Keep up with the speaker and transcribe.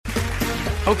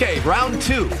Okay, round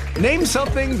two. Name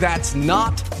something that's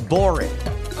not boring.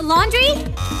 A laundry?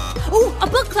 Ooh, a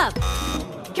book club.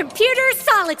 Computer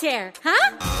solitaire,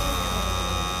 huh?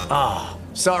 Ah,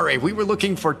 sorry, we were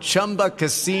looking for Chumba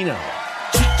Casino.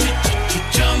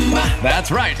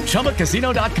 That's right,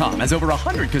 ChumbaCasino.com has over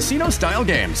 100 casino-style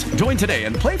games. Join today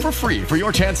and play for free for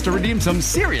your chance to redeem some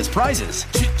serious prizes.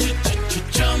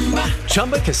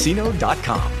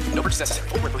 ChumbaCasino.com. No purchase necessary.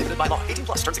 Void where prohibited by law. 18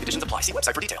 plus terms and conditions apply. See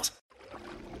website for details.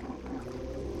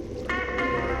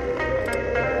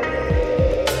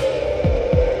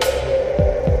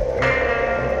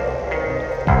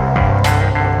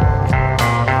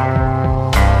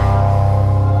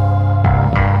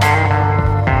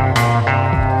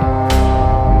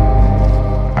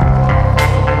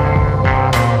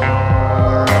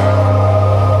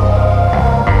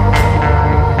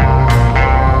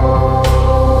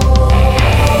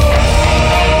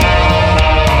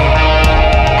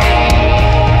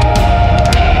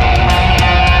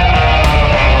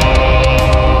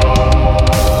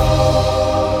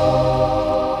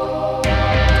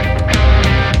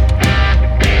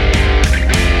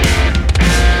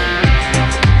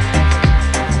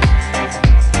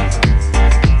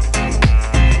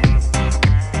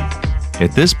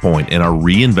 At this point in our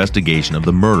re-investigation of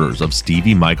the murders of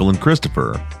Stevie, Michael, and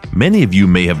Christopher, many of you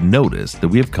may have noticed that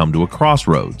we have come to a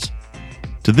crossroads.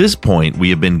 To this point, we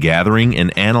have been gathering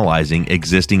and analyzing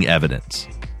existing evidence.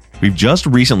 We've just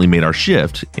recently made our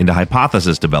shift into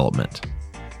hypothesis development.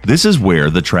 This is where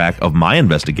the track of my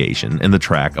investigation and the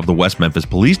track of the West Memphis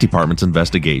Police Department's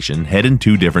investigation head in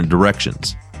two different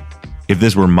directions. If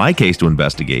this were my case to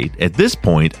investigate, at this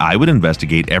point I would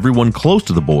investigate everyone close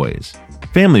to the boys.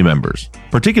 Family members,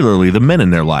 particularly the men in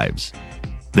their lives.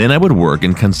 Then I would work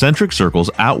in concentric circles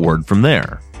outward from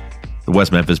there. The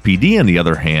West Memphis PD, on the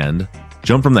other hand,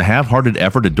 jumped from the half-hearted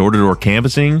effort at door-to-door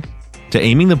canvassing to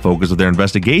aiming the focus of their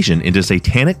investigation into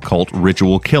satanic cult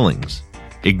ritual killings,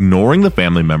 ignoring the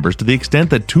family members to the extent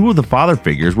that two of the father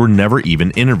figures were never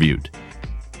even interviewed.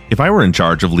 If I were in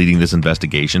charge of leading this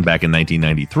investigation back in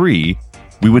 1993,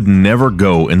 we would never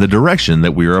go in the direction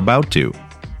that we are about to.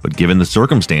 But given the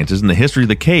circumstances and the history of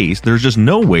the case, there's just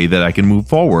no way that I can move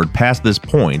forward past this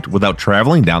point without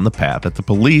traveling down the path that the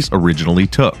police originally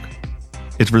took.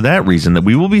 It's for that reason that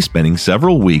we will be spending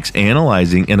several weeks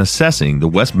analyzing and assessing the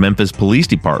West Memphis Police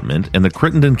Department and the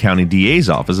Crittenden County DA's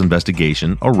office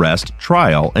investigation, arrest,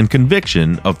 trial, and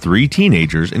conviction of 3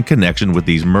 teenagers in connection with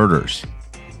these murders.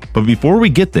 But before we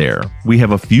get there, we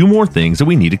have a few more things that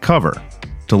we need to cover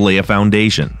to lay a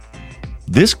foundation.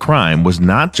 This crime was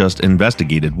not just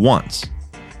investigated once.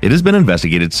 It has been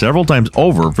investigated several times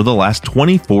over for the last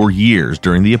 24 years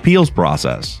during the appeals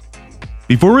process.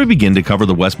 Before we begin to cover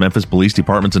the West Memphis Police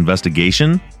Department's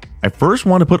investigation, I first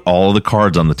want to put all of the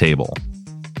cards on the table.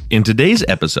 In today's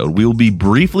episode, we will be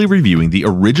briefly reviewing the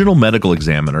original medical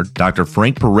examiner, Dr.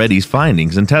 Frank Peretti's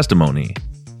findings and testimony.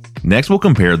 Next, we'll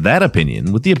compare that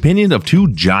opinion with the opinion of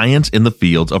 2 giants in the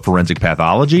fields of forensic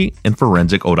pathology and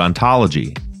forensic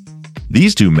odontology.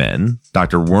 These 2 men,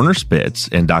 Dr. Werner Spitz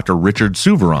and Dr. Richard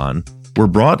Souveron, were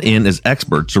brought in as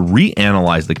experts to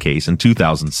reanalyze the case in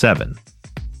 2007.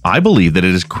 I believe that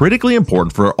it is critically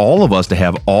important for all of us to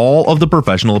have all of the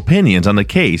professional opinions on the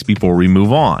case before we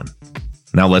move on.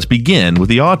 Now let's begin with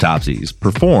the autopsies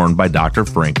performed by Dr.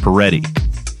 Frank Peretti.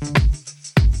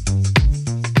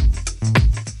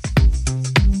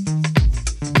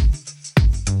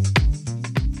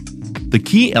 The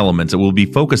key elements that we'll be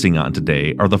focusing on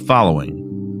today are the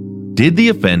following. Did the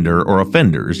offender or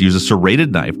offenders use a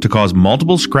serrated knife to cause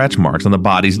multiple scratch marks on the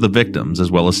bodies of the victims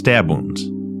as well as stab wounds?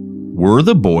 Were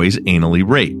the boys anally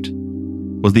raped?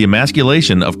 Was the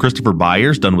emasculation of Christopher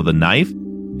Byers done with a knife?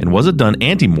 And was it done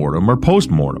ante-mortem or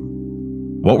post-mortem?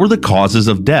 What were the causes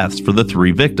of deaths for the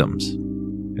 3 victims?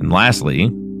 And lastly,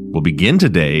 we'll begin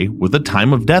today with the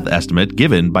time of death estimate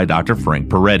given by Dr. Frank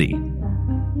Peretti.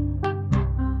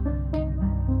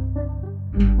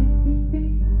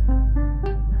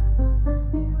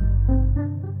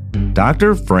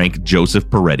 Dr. Frank Joseph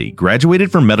Peretti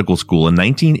graduated from medical school in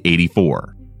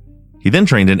 1984. He then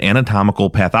trained in anatomical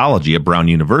pathology at Brown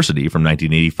University from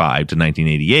 1985 to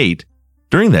 1988.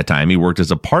 During that time, he worked as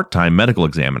a part-time medical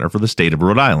examiner for the state of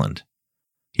Rhode Island.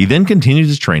 He then continued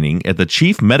his training at the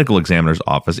Chief Medical Examiner's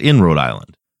Office in Rhode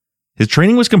Island. His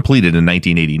training was completed in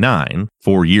 1989,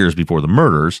 4 years before the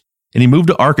murders, and he moved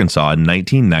to Arkansas in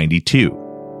 1992.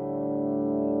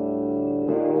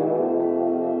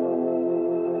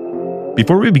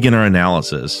 Before we begin our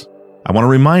analysis, I want to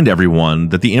remind everyone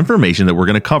that the information that we're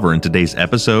going to cover in today's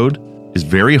episode is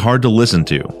very hard to listen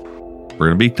to. We're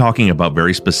going to be talking about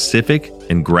very specific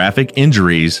and graphic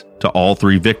injuries to all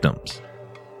 3 victims.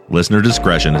 Listener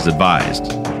discretion is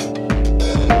advised.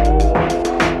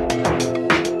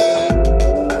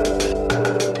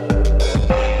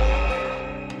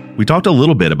 We talked a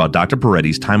little bit about Dr.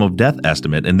 Peretti's time of death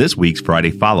estimate in this week's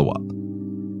Friday follow-up.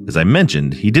 As I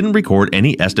mentioned, he didn't record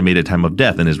any estimated time of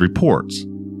death in his reports,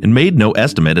 and made no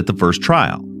estimate at the first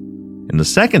trial. In the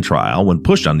second trial, when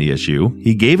pushed on the issue,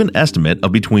 he gave an estimate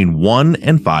of between 1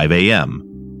 and 5 a.m.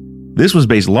 This was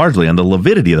based largely on the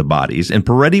lividity of the bodies, and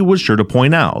Peretti was sure to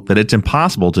point out that it's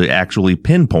impossible to actually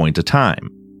pinpoint a time.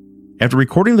 After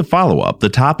recording the follow-up, the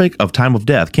topic of time of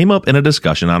death came up in a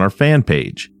discussion on our fan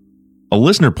page. A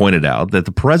listener pointed out that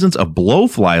the presence of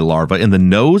blowfly larvae in the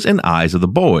nose and eyes of the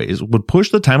boys would push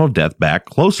the time of death back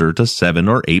closer to 7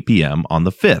 or 8 p.m. on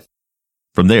the 5th.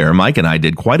 From there, Mike and I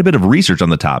did quite a bit of research on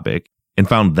the topic and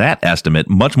found that estimate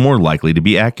much more likely to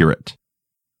be accurate.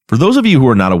 For those of you who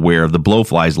are not aware of the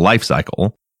blowfly's life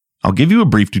cycle, I'll give you a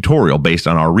brief tutorial based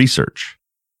on our research.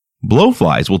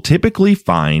 Blowflies will typically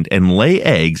find and lay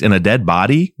eggs in a dead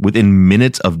body within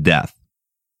minutes of death.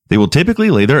 They will typically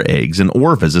lay their eggs in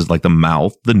orifices like the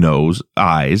mouth, the nose,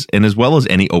 eyes, and as well as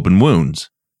any open wounds.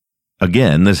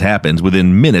 Again, this happens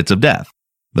within minutes of death.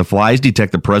 The flies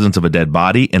detect the presence of a dead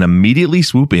body and immediately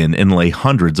swoop in and lay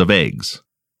hundreds of eggs.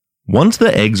 Once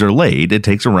the eggs are laid, it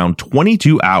takes around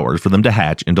 22 hours for them to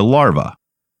hatch into larvae.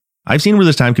 I've seen where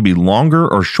this time can be longer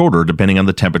or shorter depending on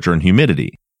the temperature and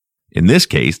humidity. In this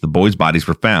case, the boys' bodies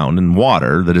were found in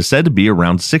water that is said to be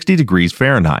around 60 degrees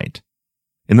Fahrenheit.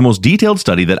 In the most detailed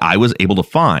study that I was able to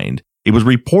find, it was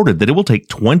reported that it will take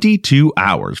 22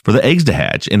 hours for the eggs to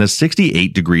hatch in a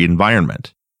 68-degree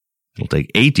environment. It'll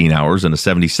take 18 hours in a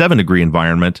 77-degree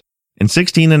environment and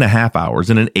 16.5 hours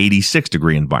in an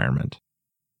 86-degree environment.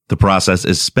 The process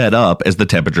is sped up as the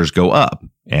temperatures go up,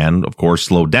 and of course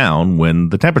slowed down when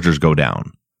the temperatures go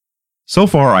down. So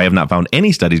far, I have not found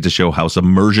any studies to show how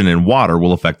submersion in water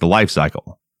will affect the life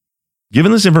cycle.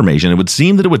 Given this information, it would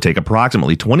seem that it would take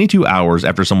approximately 22 hours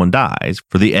after someone dies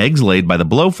for the eggs laid by the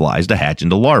blowflies to hatch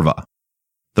into larvae.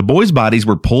 The boys' bodies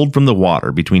were pulled from the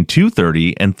water between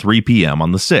 2:30 and 3 p.m.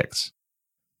 on the 6th.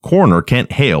 Coroner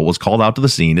Kent Hale was called out to the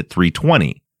scene at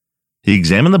 3:20. He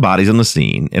examined the bodies on the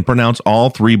scene and pronounced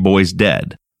all 3 boys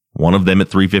dead, one of them at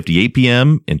 3:58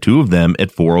 p.m. and 2 of them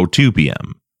at 4:02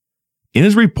 p.m. In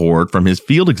his report from his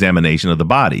field examination of the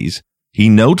bodies, he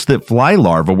notes that fly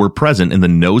larvae were present in the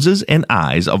noses and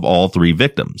eyes of all 3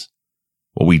 victims.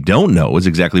 What we don't know is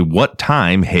exactly what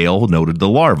time Hale noted the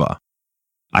larvae.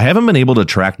 I haven't been able to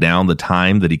track down the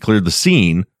time that he cleared the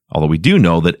scene, although we do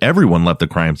know that everyone left the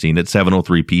crime scene at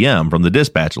 7:03 p.m. from the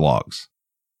dispatch logs.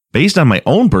 Based on my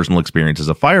own personal experience as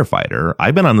a firefighter,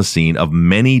 I've been on the scene of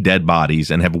many dead bodies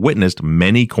and have witnessed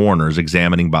many coroners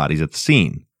examining bodies at the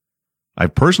scene.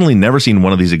 I've personally never seen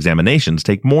one of these examinations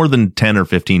take more than 10 or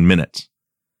 15 minutes.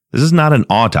 This is not an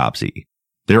autopsy.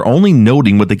 They're only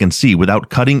noting what they can see without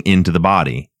cutting into the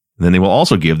body. Then they will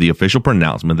also give the official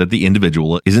pronouncement that the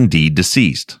individual is indeed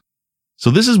deceased. So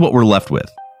this is what we're left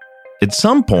with. At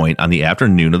some point on the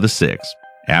afternoon of the 6th,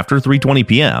 after 3:20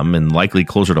 p.m. and likely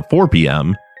closer to 4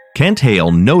 p.m., Kent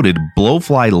Hale noted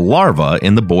blowfly larvae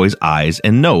in the boys' eyes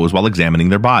and nose while examining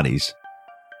their bodies.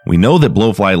 We know that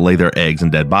blowfly lay their eggs in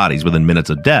dead bodies within minutes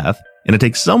of death, and it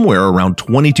takes somewhere around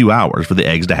 22 hours for the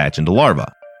eggs to hatch into larvae.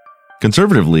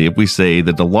 Conservatively, if we say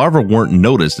that the larvae weren't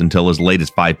noticed until as late as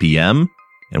 5 p.m.,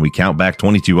 and we count back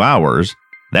 22 hours,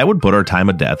 that would put our time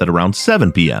of death at around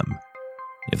 7 p.m.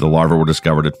 If the larvae were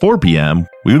discovered at 4 p.m.,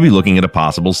 we would be looking at a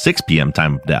possible 6 p.m.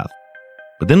 time of death.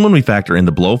 But then when we factor in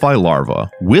the blowfly larvae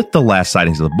with the last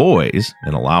sightings of the boys,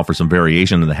 and allow for some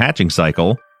variation in the hatching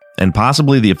cycle, and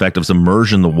possibly the effect of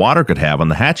submersion the water could have on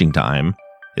the hatching time,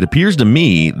 it appears to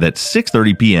me that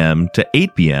 6:30 p.m. to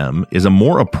 8 p.m. is a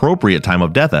more appropriate time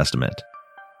of death estimate,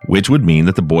 which would mean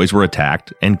that the boys were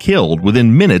attacked and killed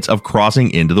within minutes of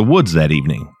crossing into the woods that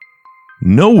evening.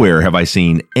 Nowhere have I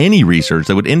seen any research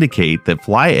that would indicate that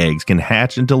fly eggs can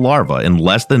hatch into larvae in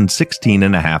less than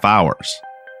 16.5 hours.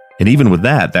 And even with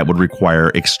that, that would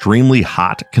require extremely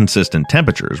hot, consistent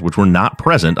temperatures, which were not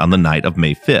present on the night of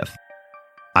May 5th.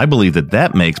 I believe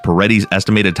that makes Peretti's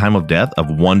estimated time of death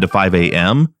of 1 to 5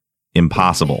 a.m.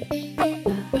 impossible.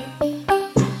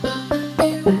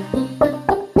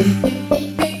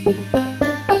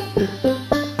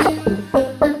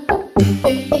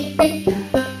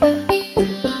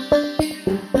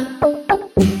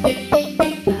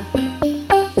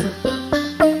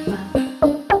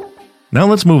 Now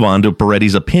let's move on to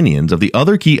Peretti's opinions of the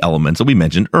other key elements that we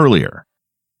mentioned earlier.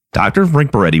 Dr.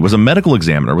 Frank Peretti was a medical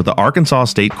examiner with the Arkansas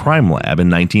State Crime Lab in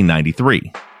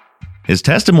 1993. His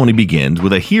testimony begins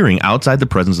with a hearing outside the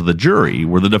presence of the jury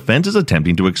where the defense is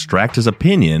attempting to extract his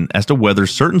opinion as to whether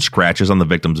certain scratches on the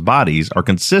victims' bodies are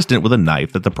consistent with a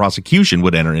knife that the prosecution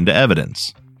would enter into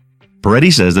evidence.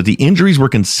 Peretti says that the injuries were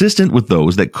consistent with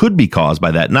those that could be caused by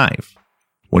that knife.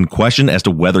 When questioned as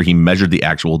to whether he measured the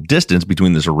actual distance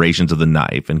between the serrations of the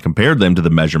knife and compared them to the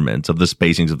measurements of the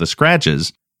spacings of the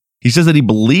scratches, he says that he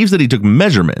believes that he took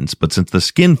measurements, but since the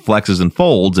skin flexes and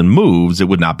folds and moves, it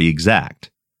would not be exact.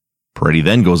 Peretti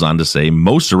then goes on to say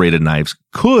most serrated knives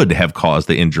could have caused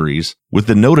the injuries, with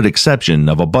the noted exception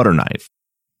of a butter knife.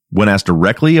 When asked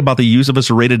directly about the use of a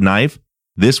serrated knife,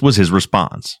 this was his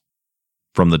response.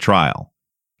 From the trial,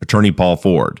 Attorney Paul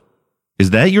Ford: is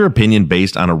that your opinion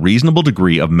based on a reasonable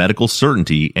degree of medical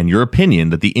certainty and your opinion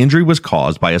that the injury was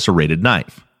caused by a serrated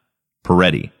knife?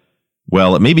 Peretti: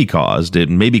 well, it may be caused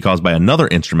by another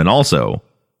instrument also,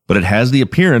 but it has the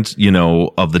appearance,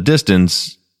 of the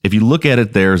distance. If you look at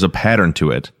it, there's a pattern to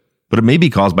it, but it may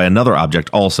be caused by another object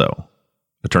also.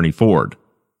 Attorney Ford: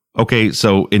 okay,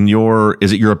 so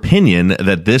is it your opinion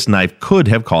that this knife could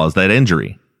have caused that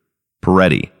injury?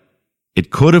 Peretti: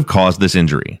 it could have caused this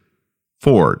injury.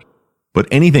 Ford: but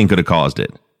anything could have caused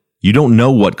it. You don't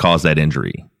know what caused that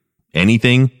injury.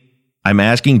 Anything? I'm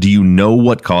asking, do you know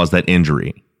what caused that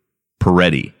injury?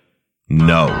 Peretti: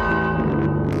 no.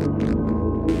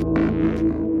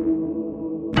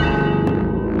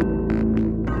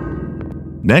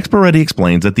 Next, Peretti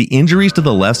explains that the injuries to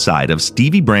the left side of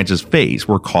Stevie Branch's face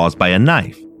were caused by a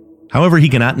knife. However, he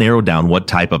cannot narrow down what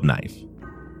type of knife.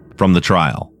 From the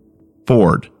trial,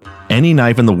 Ford: any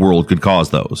knife in the world could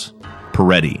cause those.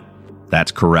 Peretti: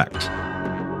 that's correct.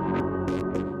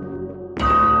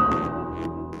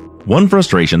 One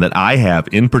frustration that I have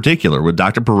in particular with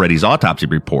Dr. Peretti's autopsy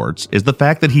reports is the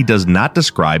fact that he does not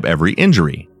describe every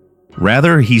injury.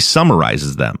 Rather, he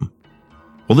summarizes them.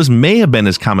 While this may have been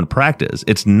his common practice,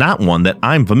 it's not one that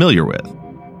I'm familiar with.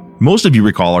 Most of you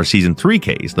recall our Season 3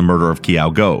 case, the murder of Kiao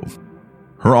Gove.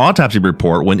 Her autopsy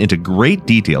report went into great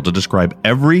detail to describe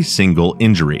every single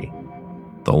injury.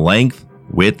 The length,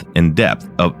 width, and depth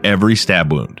of every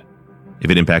stab wound.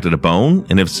 If it impacted a bone,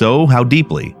 and if so, how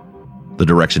deeply. The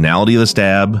directionality of the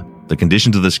stab, the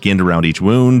conditions of the skin around each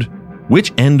wound,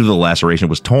 which end of the laceration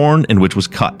was torn and which was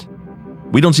cut.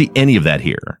 We don't see any of that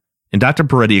here, and Dr.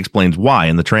 Peretti explains why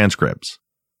in the transcripts.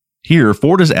 Here,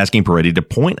 Ford is asking Peretti to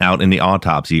point out in the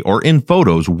autopsy or in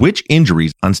photos which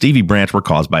injuries on Stevie Branch were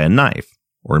caused by a knife,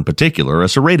 or in particular, a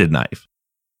serrated knife.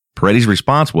 Peretti's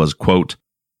response was, quote,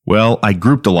 well, I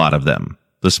grouped a lot of them,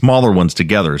 the smaller ones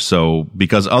together,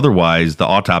 because otherwise the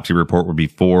autopsy report would be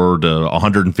 4 to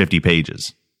 150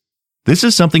 pages. This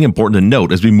is something important to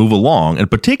note as we move along,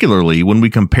 and particularly when we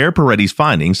compare Peretti's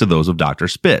findings to those of Dr.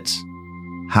 Spitz.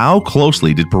 How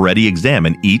closely did Peretti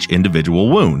examine each individual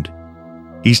wound?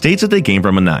 He states that they came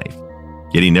from a knife,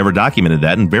 yet he never documented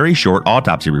that in very short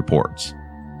autopsy reports.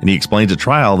 And he explains at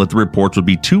trial that the reports would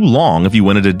be too long if you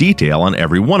went into detail on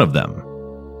every one of them.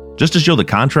 Just to show the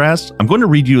contrast, I'm going to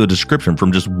read you a description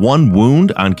from just one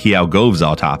wound on Kiao Gove's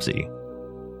autopsy.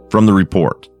 From the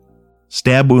report: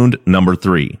 stab wound number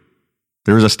 3.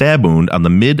 There is a stab wound on the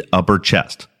mid-upper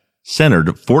chest,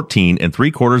 centered 14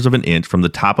 3/4 of an inch from the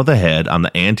top of the head on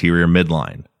the anterior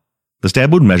midline. The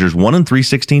stab wound measures 1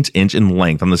 3/16 inch in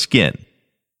length on the skin.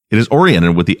 It is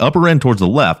oriented with the upper end towards the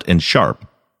left and sharp,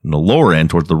 and the lower end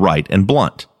towards the right and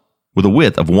blunt, with a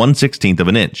width of 1/16 of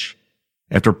an inch.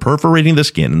 After perforating the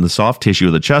skin and the soft tissue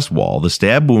of the chest wall, the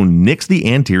stab wound nicks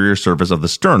the anterior surface of the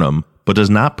sternum, but does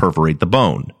not perforate the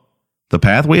bone. The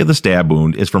pathway of the stab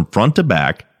wound is from front to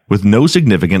back, with no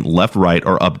significant left, right,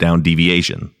 or up-down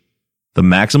deviation. The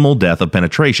maximal depth of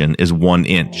penetration is 1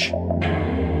 inch.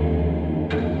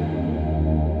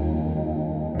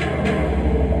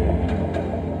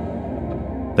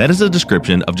 That is a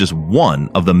description of just one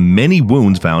of the many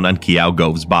wounds found on Kiao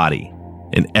Gove's body,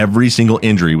 and every single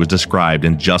injury was described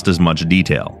in just as much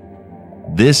detail.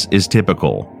 This is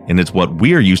typical, and it's what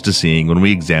we are used to seeing when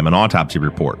we examine autopsy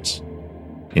reports.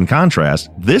 In contrast,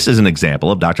 this is an example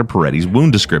of Dr. Peretti's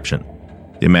wound description,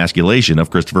 the emasculation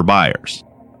of Christopher Byers.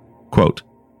 Quote,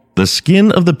 the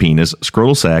skin of the penis,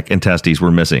 scrotal sac, and testes were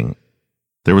missing.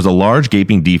 There was a large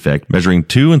gaping defect measuring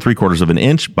 2 3/4 of an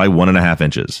inch by 1.5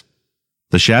 inches.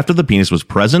 The shaft of the penis was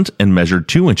present and measured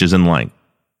 2 inches in length.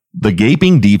 The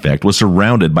gaping defect was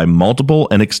surrounded by multiple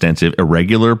and extensive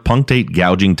irregular punctate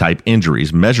gouging type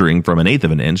injuries measuring from 1/8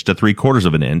 of an inch to 3/4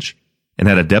 of an inch and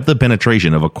had a depth of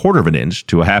penetration of 1/4 of an inch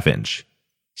to 1/2 inch.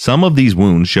 Some of these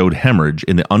wounds showed hemorrhage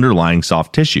in the underlying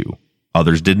soft tissue.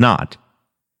 Others did not.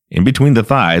 In between the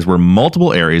thighs were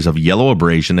multiple areas of yellow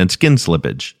abrasion and skin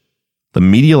slippage. The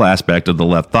medial aspect of the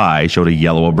left thigh showed a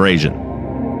yellow abrasion.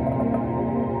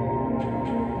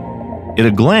 At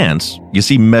a glance, you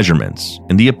see measurements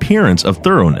and the appearance of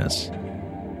thoroughness.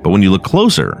 But when you look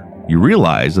closer, you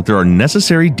realize that there are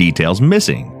necessary details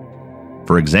missing.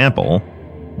 For example,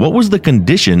 what was the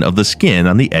condition of the skin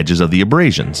on the edges of the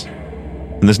abrasions?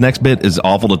 And this next bit is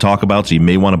awful to talk about, so you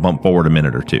may want to bump forward a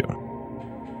minute or two.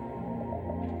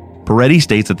 Peretti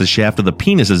states that the shaft of the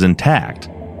penis is intact,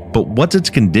 but what's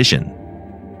its condition?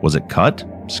 Was it cut,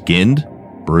 skinned,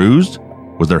 bruised?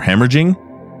 Was there hemorrhaging?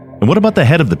 And what about the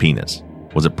head of the penis?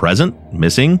 Was it present,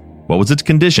 missing? What was its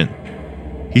condition?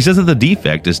 He says that the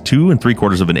defect is 2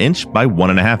 3/4 of an inch by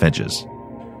 1.5 inches.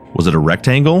 Was it a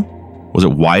rectangle? Was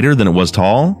it wider than it was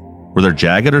tall? Were there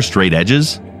jagged or straight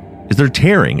edges? Is there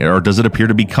tearing, or does it appear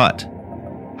to be cut?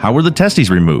 How were the testes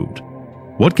removed?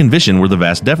 What condition were the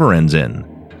vas deferens in?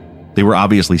 They were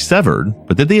obviously severed,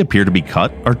 but did they appear to be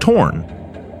cut or torn?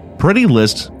 Peretti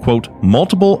lists, quote,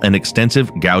 multiple and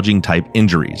extensive gouging type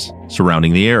injuries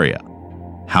surrounding the area.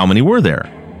 How many were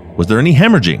there? Was there any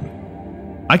hemorrhaging?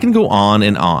 I can go on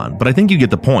and on, but I think you get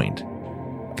the point.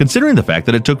 Considering the fact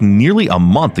that it took nearly a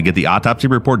month to get the autopsy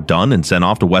report done and sent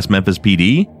off to West Memphis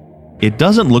PD, it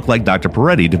doesn't look like Dr.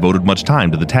 Peretti devoted much time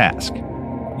to the task.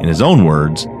 In his own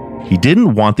words, he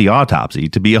didn't want the autopsy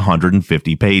to be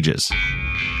 150 pages.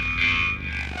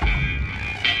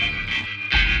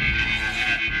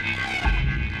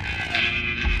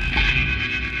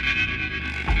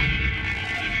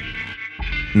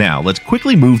 Now, let's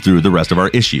quickly move through the rest of our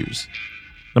issues.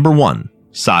 Number 1,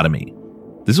 sodomy.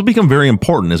 This will become very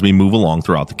important as we move along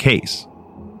throughout the case.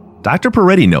 Dr.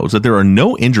 Peretti notes that there are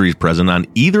no injuries present on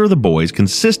either of the boys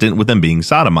consistent with them being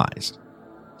sodomized.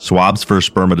 Swabs for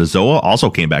spermatozoa also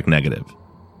came back negative.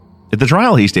 At the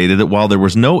trial, he stated that while there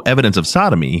was no evidence of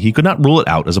sodomy, he could not rule it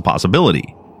out as a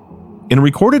possibility. In a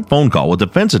recorded phone call with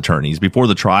defense attorneys before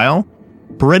the trial,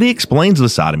 Peretti explains the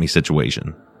sodomy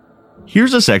situation.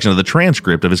 Here's a section of the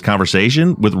transcript of his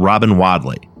conversation with Robin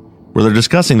Wadley, where they're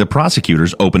discussing the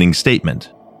prosecutor's opening statement.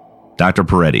 Dr.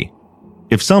 Peretti: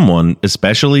 if someone,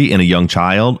 especially in a young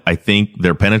child, I think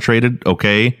they're penetrated,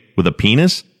 okay, with a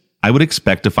penis, I would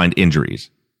expect to find injuries.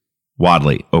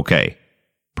 Wadley: okay.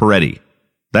 Peretti: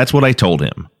 that's what I told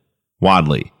him.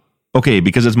 Wadley: okay,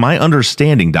 because it's my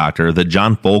understanding, doctor, that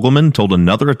John Fogelman told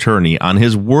another attorney on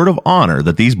his word of honor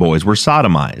that these boys were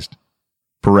sodomized.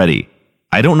 Peretti: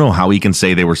 I don't know how he can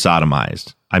say they were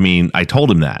sodomized. I mean, I told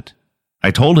him that.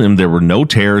 I told him there were no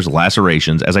tears,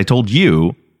 lacerations, as I told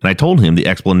you, and I told him the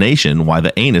explanation why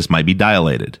the anus might be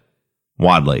dilated.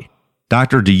 Wadley: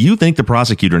 doctor, do you think the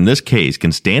prosecutor in this case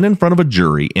can stand in front of a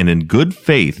jury and in good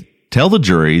faith tell the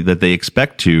jury that they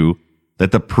expect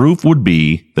that the proof would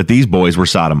be that these boys were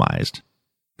sodomized?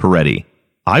 Peretti: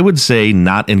 I would say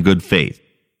not in good faith.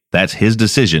 That's his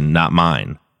decision, not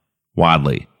mine.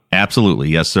 Wadley: absolutely,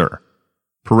 yes, sir.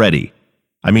 Peretti: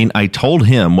 I mean, I told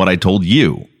him what I told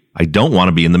you. I don't want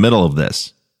to be in the middle of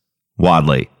this.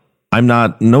 Wadley: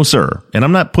 no, sir, and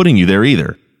I'm not putting you there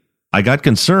either. I got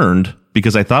concerned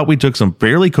because I thought we took some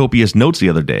fairly copious notes the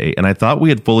other day, and I thought we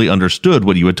had fully understood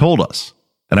what you had told us.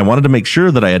 And I wanted to make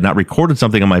sure that I had not recorded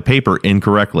something on my paper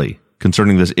incorrectly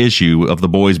concerning this issue of the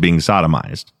boys being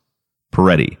sodomized.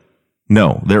 Peretti: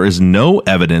 no, there is no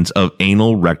evidence of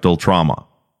anal rectal trauma.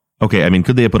 Okay, I mean,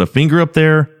 could they have put a finger up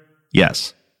there?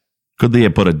 Yes. Could they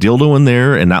have put a dildo in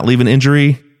there and not leave an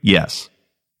injury? Yes.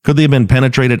 Could they have been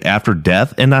penetrated after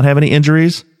death and not have any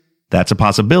injuries? That's a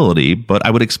possibility, but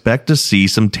I would expect to see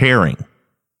some tearing.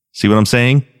 See what I'm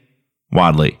saying?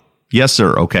 Wadley: yes,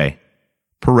 sir, okay.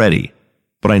 Peretti: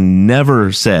 but I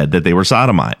never said that they were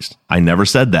sodomized. I never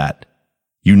said that.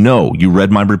 You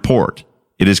read my report.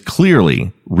 It is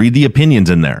clearly, read the opinions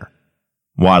in there.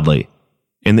 Wadley: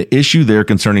 and the issue there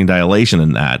concerning dilation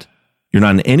and that, you're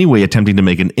not in any way attempting to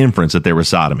make an inference that there was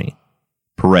sodomy.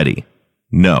 Peretti: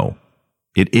 no.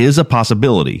 It is a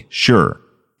possibility, sure.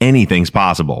 Anything's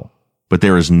possible. But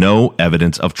there is no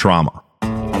evidence of trauma.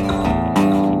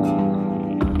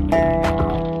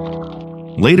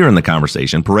 Later in the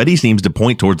conversation, Peretti seems to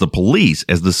point towards the police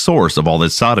as the source of all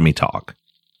this sodomy talk.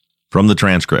 From the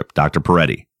transcript, Dr.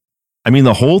 Peretti: I mean,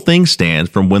 the whole thing stands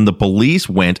from when the police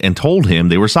went and told him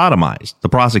they were sodomized, the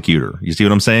prosecutor. You see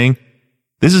what I'm saying?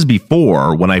 This is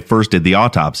before when I first did the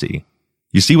autopsy.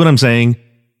 You see what I'm saying?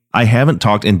 I haven't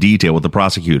talked in detail with the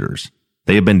prosecutors.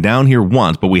 They have been down here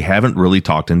once, but we haven't really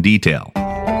talked in detail.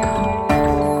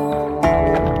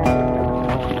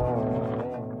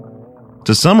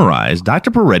 To summarize,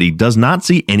 Dr. Peretti does not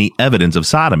see any evidence of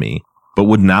sodomy, but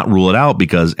would not rule it out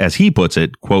because, as he puts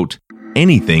it, quote,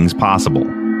 anything's possible.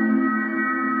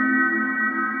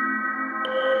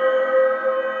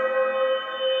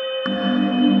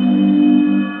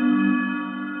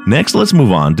 Next, let's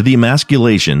move on to the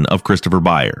emasculation of Christopher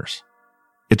Byers.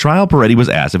 At trial, Peretti was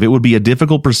asked if it would be a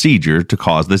difficult procedure to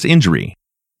cause this injury.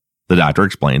 The doctor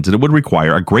explains that it would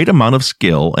require a great amount of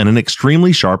skill and an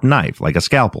extremely sharp knife, like a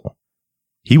scalpel.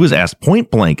 He was asked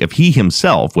point blank if he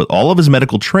himself, with all of his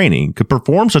medical training, could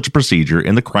perform such a procedure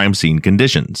in the crime scene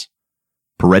conditions.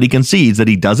 Peretti concedes that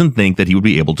he doesn't think that he would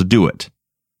be able to do it.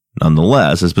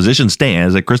 Nonetheless, his position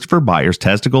stands that Christopher Byers'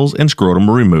 testicles and scrotum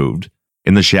were removed,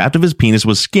 and the shaft of his penis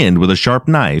was skinned with a sharp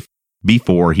knife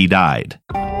before he died.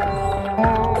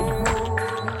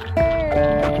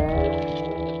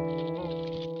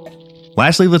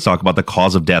 Lastly, let's talk about the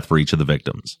cause of death for each of the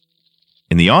victims.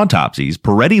 In the autopsies,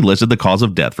 Peretti listed the cause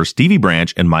of death for Stevie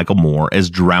Branch and Michael Moore as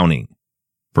drowning.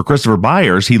 For Christopher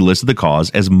Byers, he listed the cause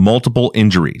as multiple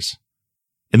injuries.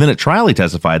 And then at trial, he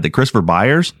testified that Christopher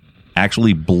Byers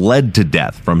actually bled to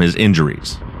death from his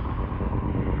injuries.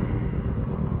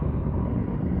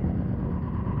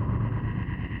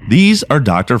 These are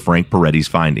Dr. Frank Peretti's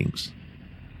findings.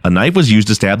 A knife was used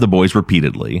to stab the boys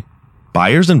repeatedly.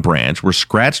 Byers and Branch were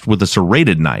scratched with a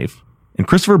serrated knife, and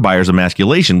Christopher Byers'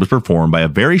 emasculation was performed by a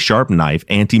very sharp knife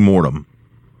ante-mortem.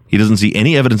 He doesn't see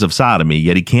any evidence of sodomy,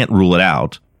 yet he can't rule it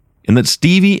out, and that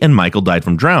Stevie and Michael died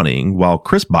from drowning, while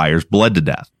Chris Byers bled to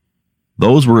death.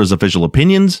 Those were his official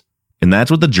opinions, and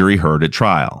that's what the jury heard at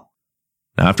trial.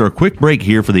 Now, after a quick break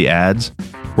here for the ads,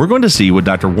 we're going to see what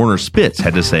Dr. Werner Spitz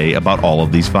had to say about all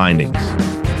of these findings.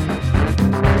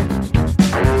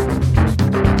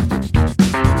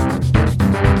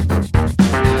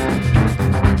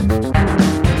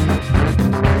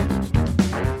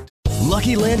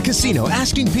 Lucky Land Casino,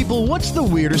 asking people, what's the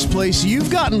weirdest place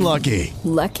you've gotten lucky?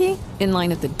 Lucky? In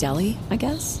line at the deli, I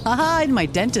guess? Aha, in my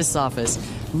dentist's office.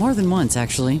 More than once,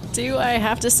 actually. Do I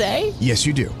have to say? Yes,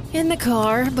 you do. In the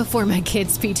car before my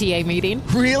kids' PTA meeting.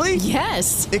 Really?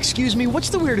 Yes. Excuse me, what's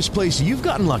the weirdest place you've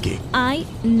gotten lucky? I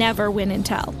never win and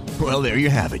tell. Well, there you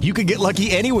have it. You can get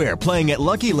lucky anywhere, playing at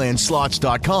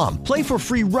LuckyLandSlots.com. Play for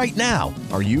free right now.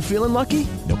 Are you feeling lucky?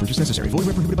 No purchase necessary. Void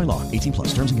where prohibited by law.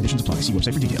 18+. Terms and conditions apply. See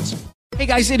website for details. Hey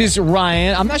guys, it is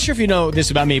Ryan. I'm not sure if you know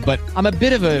this about me, but I'm a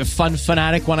bit of a fun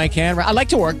fanatic when I can. I like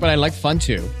to work, but I like fun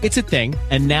too. It's a thing.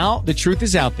 And now the truth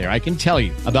is out there. I can tell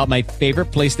you about my favorite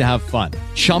place to have fun.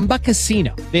 Chumba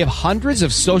Casino. They have hundreds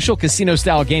of social casino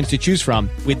style games to choose from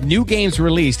with new games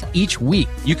released each week.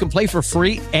 You can play for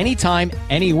free anytime,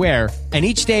 anywhere. And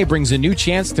each day brings a new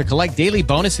chance to collect daily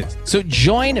bonuses. So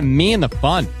join me in the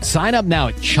fun. Sign up now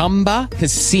at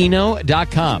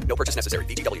ChumbaCasino.com. No purchase necessary.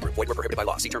 VGW. Void where prohibited by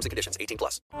law. See terms and conditions.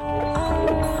 18+.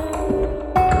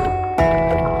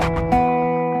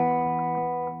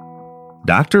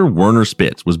 Dr. Werner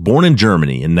Spitz was born in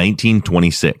Germany in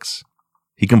 1926.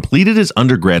 He completed his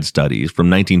undergrad studies from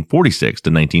 1946 to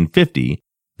 1950,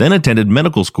 then attended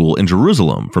medical school in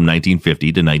Jerusalem from 1950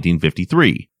 to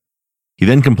 1953. He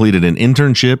then completed an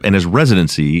internship and his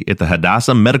residency at the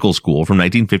Hadassah Medical School from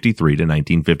 1953 to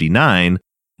 1959,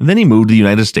 and then he moved to the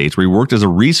United States where he worked as a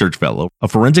research fellow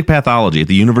of forensic pathology at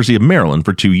the University of Maryland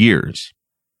for 2 years.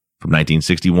 From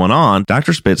 1961 on,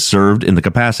 Dr. Spitz served in the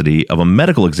capacity of a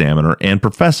medical examiner and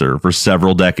professor for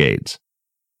several decades.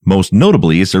 Most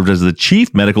notably, he served as the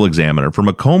chief medical examiner for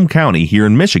Macomb County here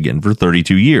in Michigan for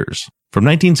 32 years, from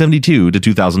 1972 to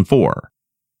 2004.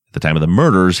 At the time of the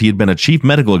murders, he had been a chief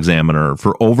medical examiner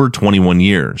for over 21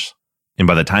 years. And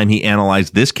by the time he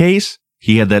analyzed this case,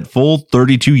 he had that full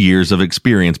 32 years of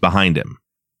experience behind him.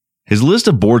 His list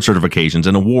of board certifications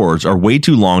and awards are way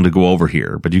too long to go over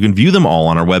here, but you can view them all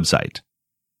on our website.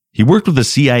 He worked with the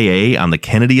CIA on the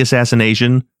Kennedy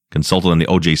assassination, consulted on the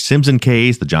O.J. Simpson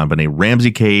case, the JonBenet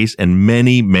Ramsey case, and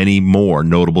many, many more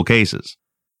notable cases.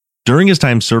 During his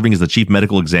time serving as the chief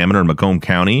medical examiner in Macomb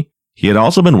County, he had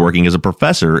also been working as a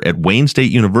professor at Wayne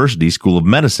State University School of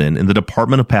Medicine in the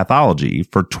Department of Pathology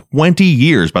for 20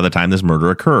 years by the time this murder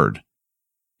occurred.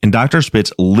 And Dr.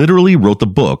 Spitz literally wrote the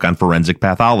book on forensic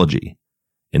pathology.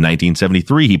 In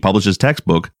 1973, he published his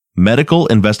textbook, Medical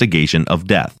Investigation of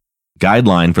Death,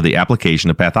 Guideline for the Application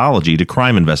of Pathology to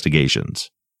Crime Investigations,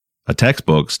 a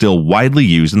textbook still widely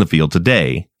used in the field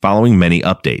today, following many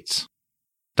updates.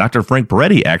 Dr. Frank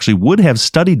Peretti actually would have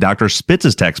studied Dr.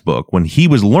 Spitz's textbook when he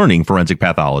was learning forensic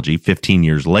pathology 15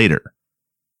 years later.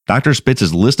 Dr.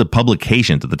 Spitz's list of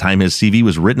publications at the time his CV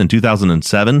was written in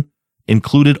 2007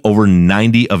 included over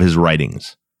 90 of his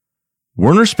writings.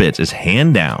 Werner Spitz is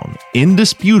hand down,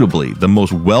 indisputably, the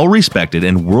most well-respected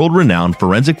and world-renowned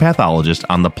forensic pathologist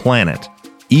on the planet,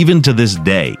 even to this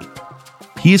day.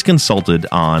 He has consulted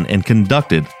on and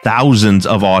conducted thousands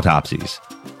of autopsies,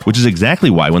 which is exactly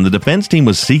why when the defense team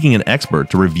was seeking an expert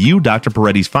to review Dr.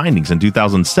 Peretti's findings in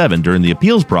 2007 during the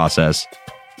appeals process,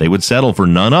 they would settle for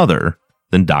none other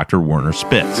than Dr. Werner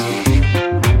Spitz.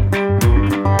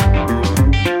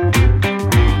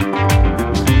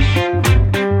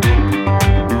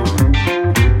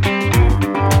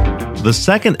 The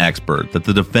second expert that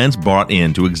the defense brought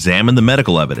in to examine the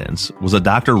medical evidence was a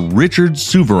Dr. Richard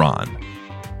Souviron.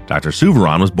 Dr.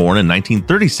 Souviron was born in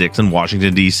 1936 in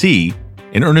Washington, D.C.,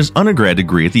 and earned his undergrad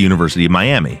degree at the University of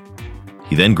Miami.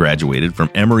 He then graduated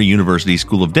from Emory University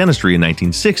School of Dentistry in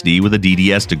 1960 with a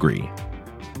DDS degree.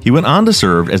 He went on to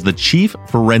serve as the chief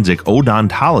forensic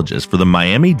odontologist for the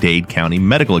Miami-Dade County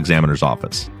Medical Examiner's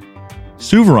Office.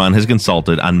 Souviron has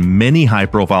consulted on many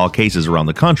high-profile cases around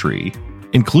the country,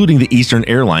 including the Eastern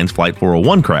Airlines Flight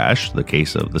 401 crash, the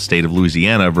case of the state of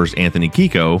Louisiana versus Anthony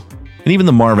Kiko, and even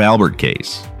the Marv Albert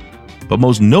case. But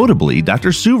most notably,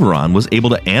 Dr. Souviron was able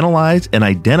to analyze and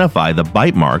identify the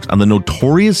bite marks on the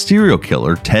notorious serial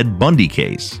killer Ted Bundy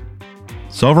case.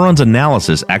 Souviron's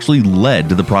analysis actually led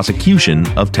to the prosecution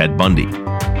of Ted Bundy.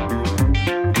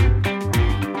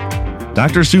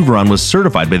 Dr. Souviron was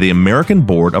certified by the American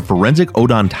Board of Forensic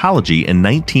Odontology in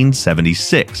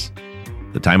 1976.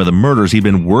 At the time of the murders, he'd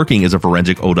been working as a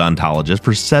forensic odontologist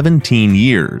for 17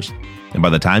 years. And by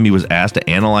the time he was asked to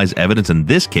analyze evidence in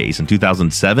this case in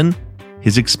 2007,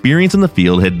 his experience in the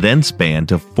field had then spanned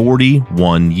to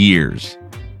 41 years.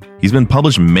 He's been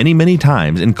published many, many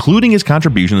times, including his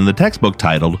contribution in the textbook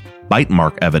titled Bite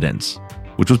Mark Evidence,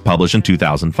 which was published in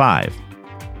 2005.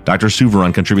 Dr.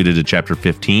 Souviron contributed to Chapter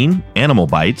 15, Animal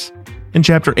Bites, and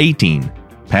Chapter 18,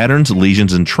 Patterns,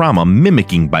 Lesions, and Trauma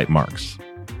Mimicking Bite Marks.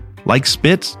 Like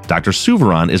Spitz, Dr.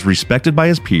 Souviron is respected by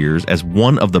his peers as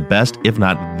one of the best, if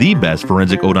not the best,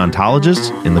 forensic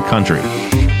odontologists in the country.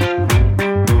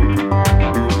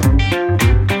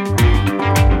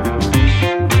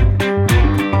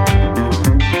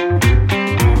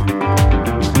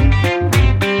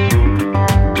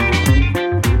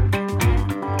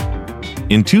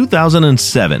 In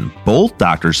 2007, both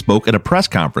doctors spoke at a press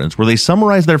conference where they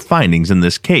summarized their findings in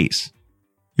this case.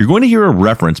 You're going to hear a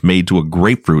reference made to a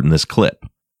grapefruit in this clip.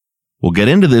 We'll get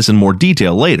into this in more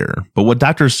detail later, but what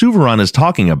Dr. Souviron is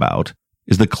talking about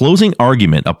is the closing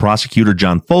argument of prosecutor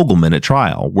John Fogelman at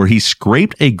trial, where he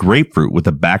scraped a grapefruit with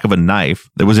the back of a knife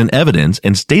that was in evidence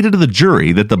and stated to the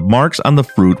jury that the marks on the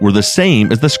fruit were the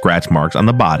same as the scratch marks on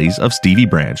the bodies of Stevie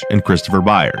Branch and Christopher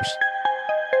Byers.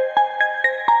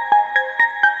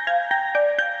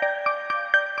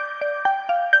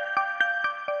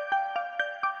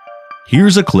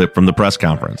 Here's a clip from the press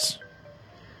conference.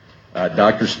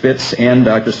 Dr. Spitz and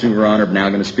Dr. Souviron are now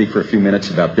going to speak for a few minutes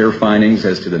about their findings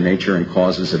as to the nature and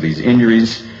causes of these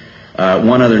injuries.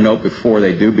 One other note before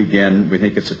they do begin, we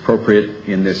think it's appropriate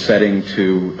in this setting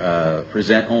to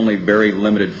present only very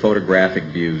limited photographic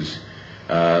views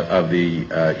of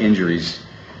the injuries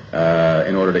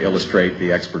in order to illustrate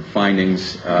the expert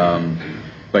findings.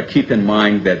 But keep in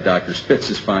mind that Dr.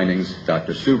 Spitz's findings,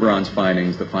 Dr. Souviron's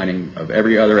findings, the finding of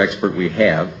every other expert we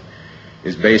have,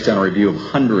 is based on a review of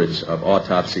hundreds of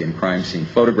autopsy and crime scene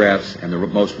photographs, and the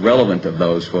most relevant of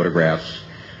those photographs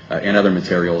and other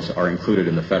materials are included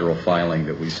in the federal filing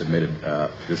that we submitted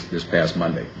this past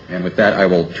Monday. And with that, I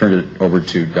will turn it over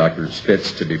to Dr.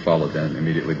 Spitz, to be followed then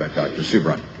immediately by Dr.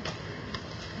 Souviron.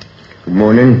 Good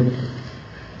morning.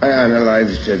 I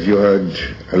analyzed, as you heard,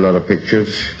 a lot of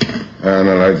pictures. I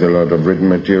analyzed a lot of written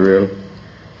material.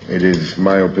 It is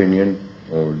my opinion,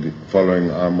 or the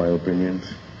following are my opinions.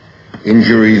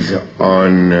 Injuries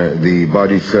on the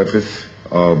body surface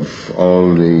of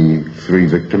all the three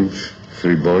victims,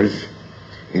 three boys,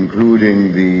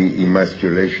 including the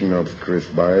emasculation of Chris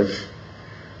Byers,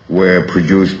 were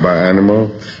produced by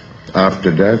animals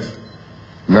after death.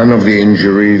 None of the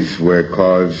injuries were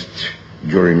caused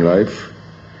during life,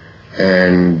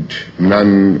 and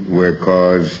none were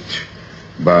caused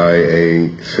by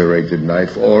a serrated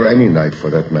knife, or any knife for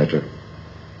that matter.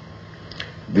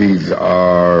 These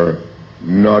are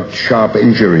not sharp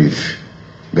injuries.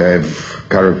 They have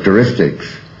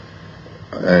characteristics,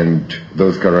 and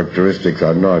those characteristics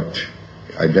are not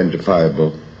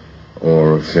identifiable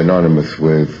or synonymous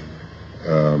with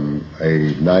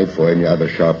a knife or any other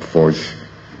sharp force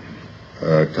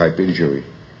type injury.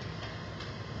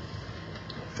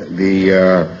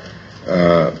 The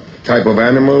type of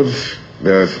animals,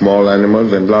 there are small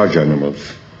animals and large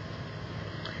animals.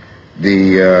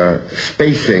 The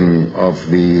spacing of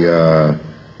the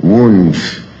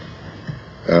wounds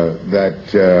that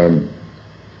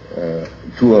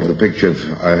two of the pictures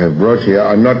I have brought here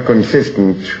are not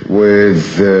consistent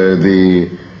with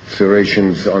the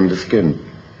serrations on the skin.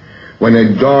 When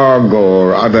a dog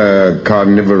or other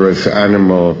carnivorous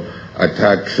animal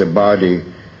attacks a body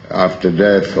after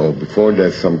death or before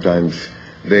death sometimes,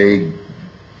 they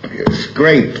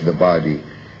scrape the body.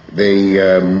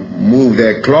 They move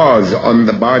their claws on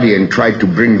the body and try to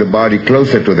bring the body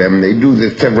closer to them. They do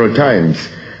this several times.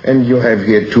 And you have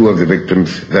here two of the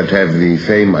victims that have the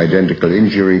same identical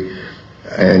injury,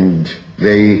 and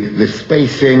the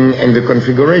spacing and the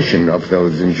configuration of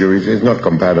those injuries is not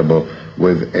compatible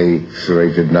with a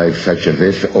serrated knife such as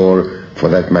this, or for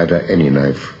that matter, any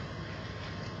knife.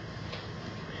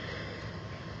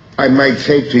 I might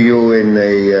say to you in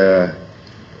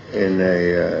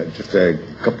just a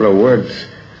couple of words,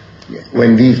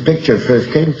 when these pictures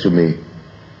first came to me,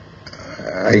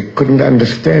 I couldn't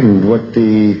understand what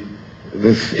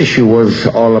this issue was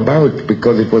all about,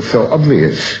 because it was so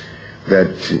obvious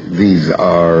that these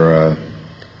are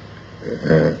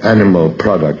animal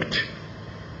product.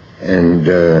 And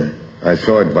I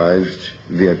so advised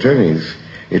the attorneys.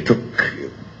 It took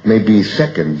maybe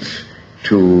seconds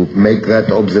to make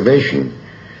that observation.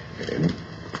 And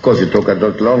of course, it took a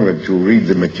lot longer to read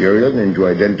the material and to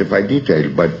identify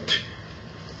detail, but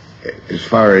as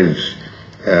far as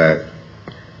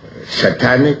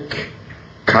satanic,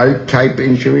 cult-type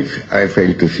injuries, I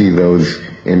failed to see those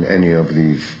in any of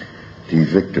these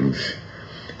victims.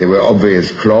 There were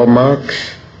obvious claw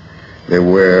marks. There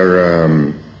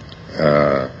were,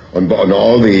 on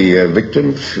all the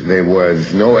victims, there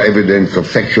was no evidence of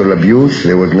sexual abuse.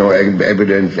 There was no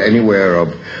evidence anywhere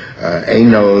of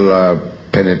anal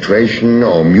penetration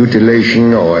or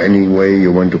mutilation, or any way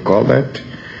you want to call that.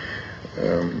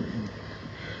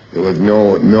 There was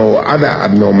no other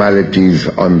abnormalities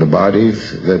on the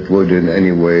bodies that would in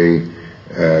any way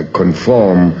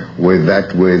conform with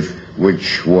that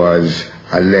which was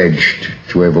alleged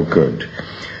to have occurred.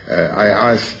 I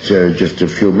asked just a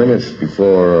few minutes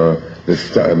before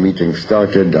the meeting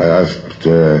started, I asked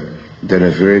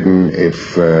Dennis Redden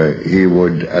if he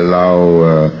would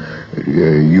allow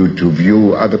you to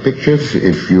view other pictures.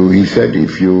 He said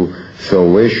if you so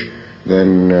wish,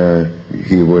 then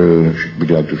he will be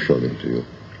glad to show them to you.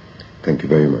 Thank you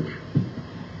very much.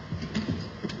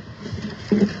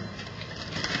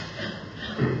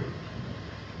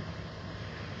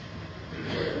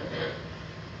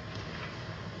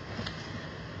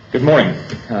 Good morning.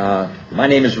 My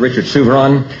name is Richard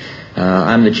Souveron.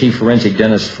 I'm the chief forensic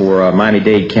dentist for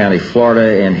Miami-Dade County,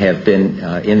 Florida, and have been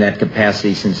in that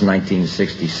capacity since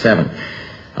 1967.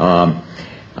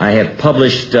 I have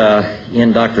published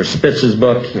in Dr. Spitz's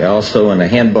book, also in a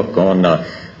handbook on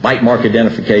bite mark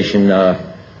identification,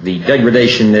 the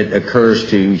degradation that occurs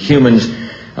to humans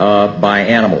by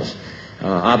animals.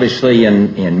 Obviously,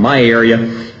 in my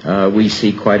area, we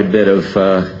see quite a bit of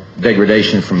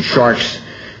degradation from sharks,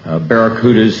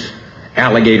 barracudas,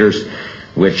 alligators,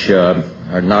 which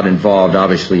are not involved,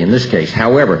 obviously, in this case.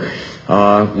 However,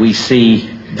 we see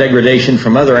degradation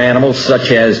from other animals,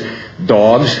 such as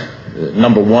dogs,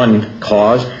 number one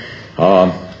cause.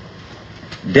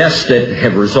 Deaths that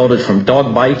have resulted from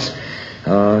dog bites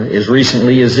as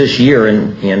recently as this year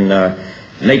in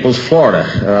Naples, Florida.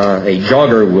 A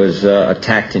jogger was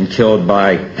attacked and killed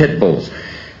by pit bulls.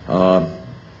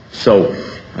 So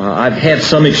I've had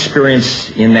some experience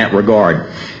in that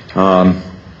regard.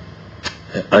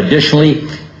 Additionally,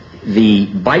 the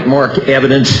bite mark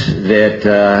evidence that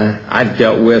I've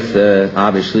dealt with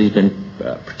obviously has been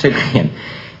particularly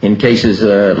in cases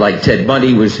like Ted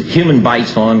Bundy, was human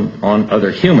bites on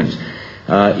other humans.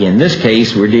 In this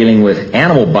case, we're dealing with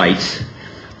animal bites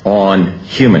on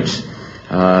humans.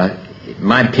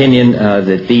 My opinion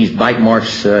that these bite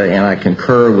marks, and I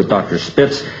concur with Dr.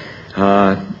 Spitz,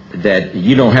 that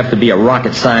you don't have to be a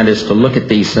rocket scientist to look at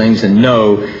these things and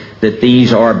know that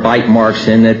these are bite marks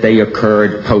and that they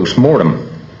occurred post-mortem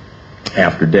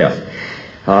after death.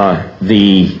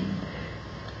 The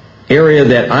area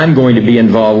that I'm going to be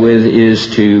involved with is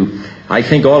I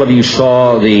think all of you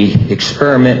saw the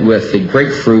experiment with the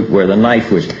grapefruit where the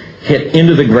knife was hit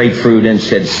into the grapefruit and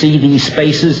said, see these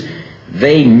spaces?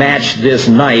 They matched this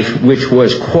knife, which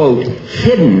was, quote,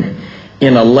 hidden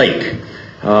in a lake.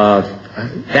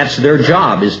 That's their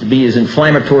job, is to be as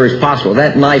inflammatory as possible.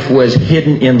 That knife was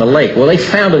hidden in the lake. Well, they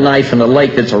found a knife in the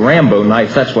lake that's a Rambo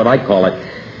knife. That's what I call it.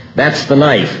 That's the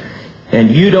knife. And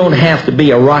you don't have to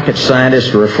be a rocket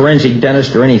scientist or a forensic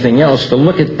dentist or anything else to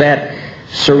look at that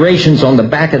serrations on the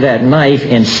back of that knife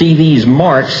and see these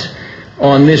marks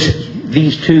on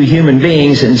these two human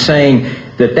beings and saying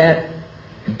that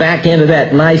back end of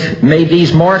that knife made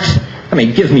these marks. I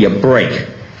mean, give me a break.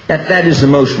 That is the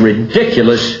most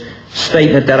ridiculous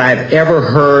statement that I've ever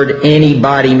heard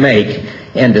anybody make,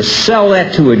 and to sell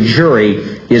that to a jury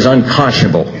is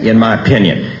unconscionable, in my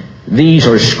opinion. These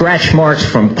are scratch marks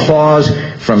from claws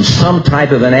from some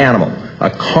type of an animal, a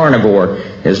carnivore,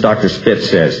 as Dr. Spitz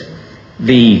says.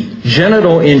 The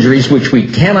genital injuries, which we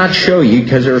cannot show you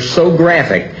because they're so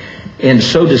graphic and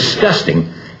so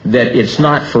disgusting that it's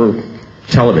not for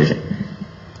television.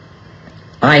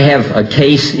 I have a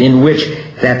case in which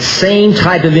that same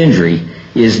type of injury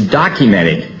is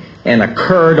documented and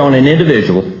occurred on an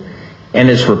individual and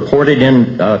is reported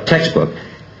in a textbook.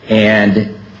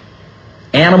 And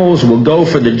animals will go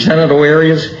for the genital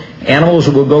areas. Animals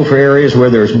will go for areas where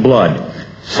there's blood.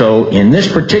 So in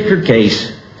this particular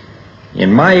case,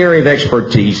 in my area of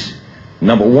expertise,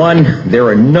 number one, there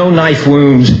are no knife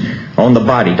wounds on the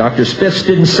body. Dr. Spitz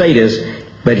didn't say this,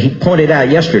 but he pointed out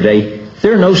yesterday,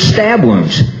 there are no stab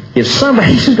wounds. If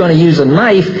somebody's going to use a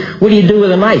knife, what do you do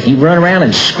with a knife? You run around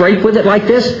and scrape with it like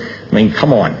this? I mean,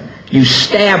 come on. You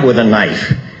stab with a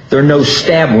knife. There are no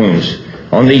stab wounds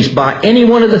on these. Any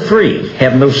one of the three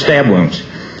have no stab wounds.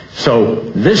 So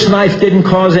this knife didn't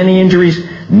cause any injuries.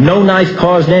 No knife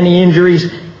caused any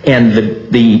injuries. And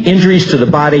the injuries to the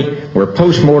body were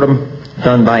post-mortem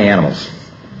done by animals.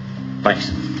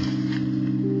 Thanks.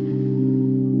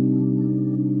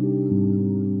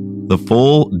 The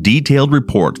full, detailed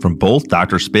report from both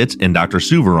Dr. Spitz and Dr.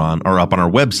 Souviron are up on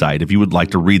our website if you would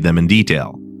like to read them in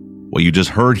detail. What you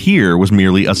just heard here was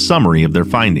merely a summary of their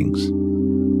findings.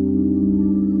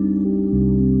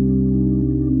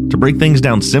 To break things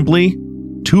down simply,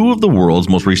 two of the world's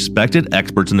most respected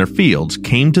experts in their fields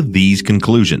came to these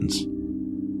conclusions.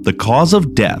 The cause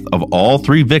of death of all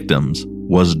three victims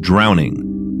was drowning.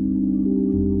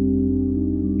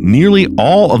 Nearly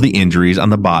all of the injuries on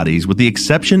the bodies, with the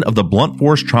exception of the blunt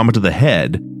force trauma to the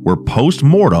head, were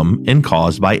post-mortem and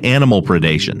caused by animal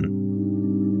predation.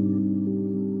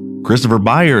 Christopher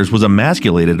Byers was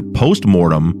emasculated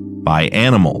post-mortem by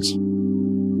animals.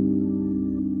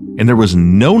 And there was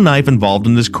no knife involved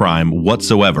in this crime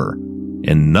whatsoever,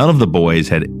 and none of the boys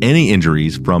had any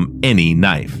injuries from any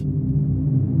knife.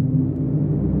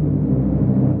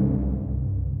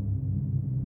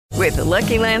 With the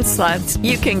Lucky Land Slots,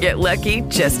 you can get lucky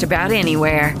just about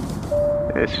anywhere.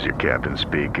 This is your captain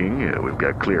speaking. We've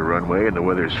got clear runway and the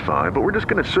weather's fine, but we're just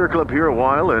going to circle up here a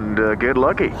while and get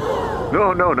lucky.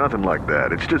 No, nothing like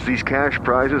that. It's just these cash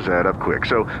prizes add up quick.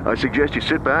 So I suggest you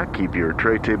sit back, keep your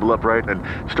tray table upright, and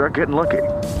start getting lucky.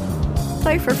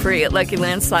 Play for free at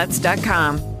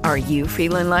LuckyLandSlots.com. Are you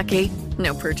feeling lucky?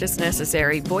 No purchase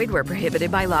necessary. Void where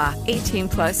prohibited by law.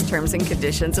 18+ terms and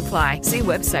conditions apply. See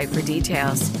website for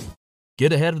details.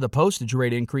 Get ahead of the postage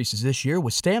rate increases this year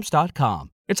with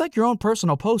Stamps.com. It's like your own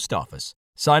personal post office.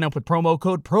 Sign up with promo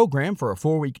code PROGRAM for a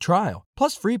 4-week trial,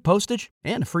 plus free postage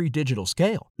and a free digital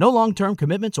scale. No long-term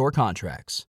commitments or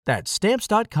contracts. That's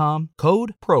Stamps.com,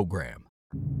 code PROGRAM.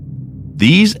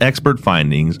 These expert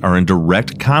findings are in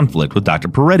direct conflict with Dr.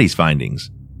 Peretti's findings,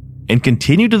 and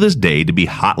continue to this day to be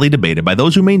hotly debated by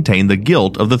those who maintain the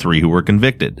guilt of the three who were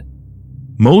convicted.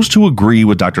 Most who agree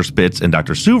with Dr. Spitz and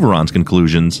Dr. Souviron's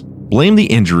conclusions blame the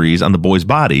injuries on the boys'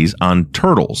 bodies on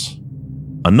turtles,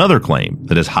 another claim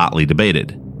that is hotly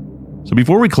debated. So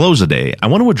before we close today, I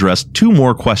want to address two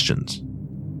more questions.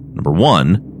 Number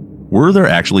one, were there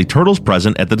actually turtles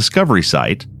present at the discovery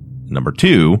site? Number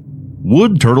two,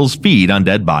 would turtles feed on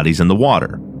dead bodies in the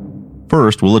water?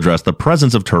 First, we'll address the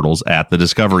presence of turtles at the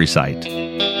discovery site.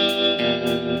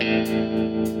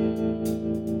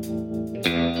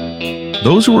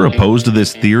 Those who are opposed to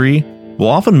this theory will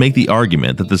often make the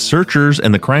argument that the searchers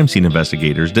and the crime scene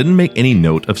investigators didn't make any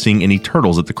note of seeing any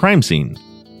turtles at the crime scene,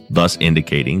 thus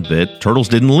indicating that turtles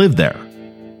didn't live there.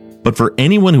 But for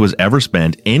anyone who has ever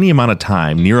spent any amount of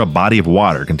time near a body of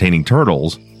water containing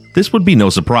turtles, this would be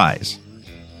no surprise.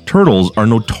 Turtles are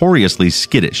notoriously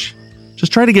skittish.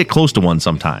 Just try to get close to one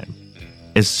sometime.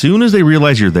 As soon as they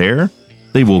realize you're there,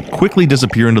 they will quickly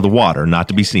disappear into the water, not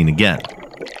to be seen again.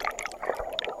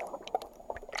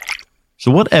 So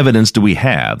what evidence do we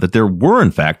have that there were in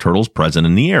fact turtles present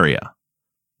in the area?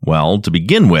 Well, to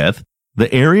begin with,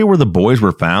 the area where the boys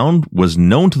were found was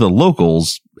known to the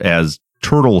locals as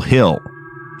Turtle Hill.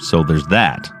 So there's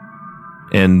that.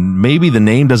 And maybe the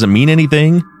name doesn't mean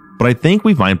anything, but I think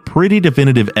we find pretty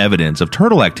definitive evidence of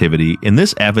turtle activity in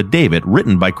this affidavit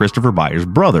written by Christopher Byers'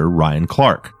 brother, Ryan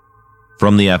Clark.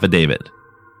 From the affidavit: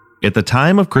 at the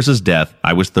time of Chris's death,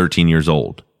 I was 13 years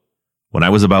old. When I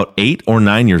was about 8 or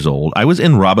 9 years old, I was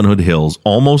in Robin Hood Hills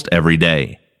almost every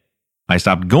day. I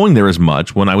stopped going there as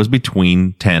much when I was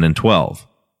between 10 and 12.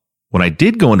 When I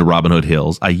did go into Robin Hood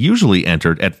Hills, I usually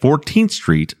entered at 14th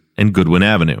Street and Goodwin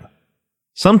Avenue.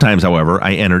 Sometimes, however,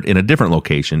 I entered in a different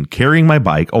location, carrying my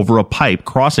bike over a pipe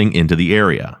crossing into the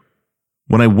area.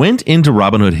 When I went into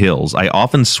Robin Hood Hills, I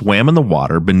often swam in the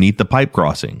water beneath the pipe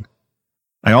crossing.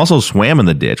 I also swam in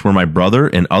the ditch where my brother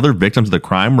and other victims of the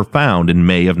crime were found in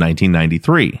May of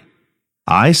 1993.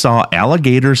 I saw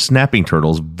alligator snapping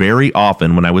turtles very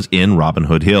often when I was in Robin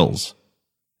Hood Hills.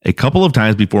 A couple of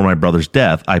times before my brother's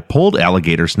death, I pulled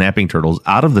alligator snapping turtles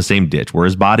out of the same ditch where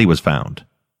his body was found.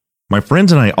 My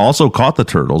friends and I also caught the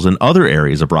turtles in other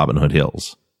areas of Robin Hood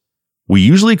Hills. We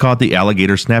usually caught the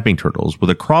alligator snapping turtles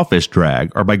with a crawfish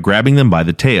drag or by grabbing them by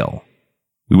the tail.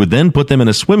 We would then put them in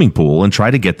a swimming pool and try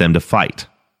to get them to fight.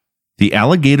 The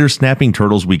alligator snapping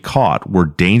turtles we caught were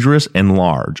dangerous and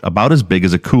large, about as big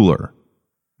as a cooler.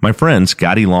 My friend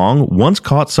Scotty Long once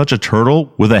caught such a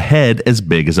turtle with a head as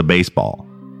big as a baseball.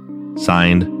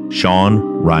 Signed, Sean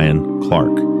Ryan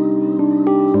Clark.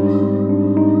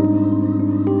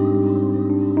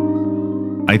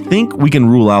 I think we can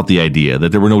rule out the idea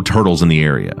that there were no turtles in the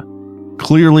area.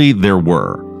 Clearly there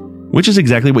were, which is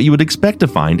exactly what you would expect to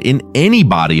find in any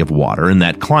body of water in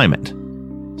that climate.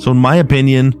 So in my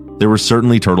opinion, there were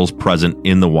certainly turtles present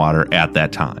in the water at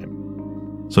that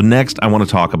time. So next, I want to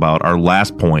talk about our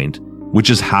last point, which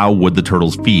is how would the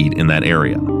turtles feed in that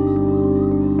area.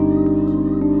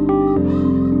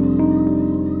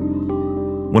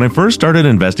 When I first started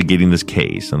investigating this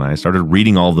case and I started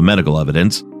reading all of the medical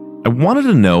evidence, I wanted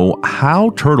to know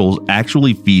how turtles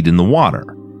actually feed in the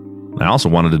water. I also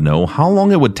wanted to know how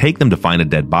long it would take them to find a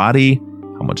dead body,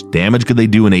 how much damage could they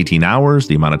do in 18 hours,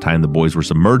 the amount of time the boys were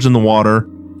submerged in the water,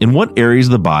 in what areas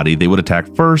of the body they would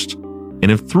attack first,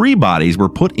 and if 3 bodies were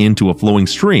put into a flowing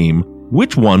stream,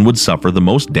 which one would suffer the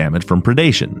most damage from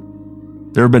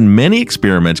predation. There have been many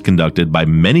experiments conducted by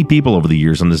many people over the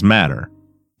years on this matter,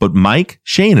 but Mike,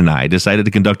 Shane, and I decided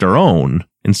to conduct our own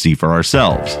and see for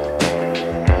ourselves.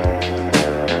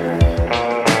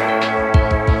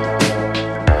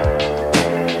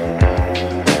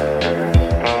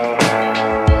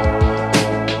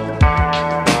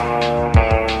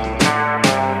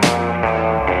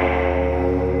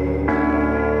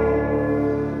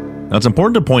 Now, it's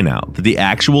important to point out that the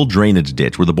actual drainage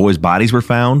ditch where the boys' bodies were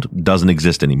found doesn't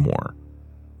exist anymore.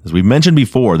 As we've mentioned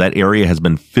before, that area has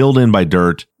been filled in by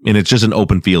dirt, and it's just an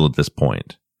open field at this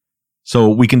point. So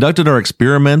we conducted our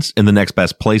experiments in the next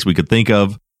best place we could think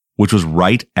of, which was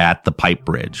right at the pipe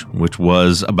bridge, which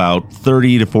was about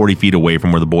 30 to 40 feet away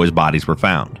from where the boys' bodies were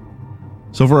found.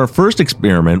 So for our first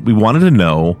experiment, we wanted to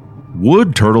know,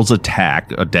 would turtles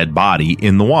attack a dead body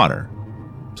in the water?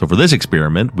 So for this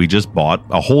experiment, we just bought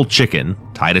a whole chicken,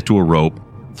 tied it to a rope,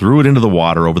 threw it into the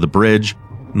water over the bridge,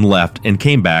 and left and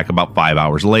came back about 5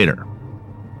 hours later.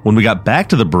 When we got back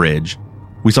to the bridge,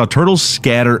 we saw turtles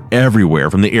scatter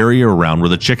everywhere from the area around where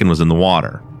the chicken was in the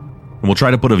water. And we'll try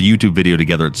to put a YouTube video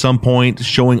together at some point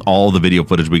showing all the video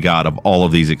footage we got of all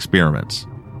of these experiments.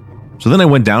 So then I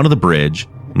went down to the bridge,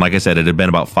 and like I said, it had been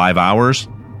about 5 hours,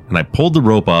 and I pulled the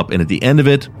rope up, and at the end of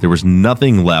it, there was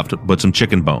nothing left but some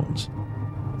chicken bones.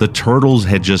 The turtles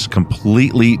had just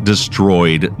completely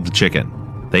destroyed the chicken.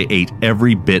 They ate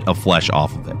every bit of flesh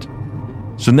off of it.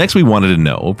 So next we wanted to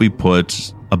know if we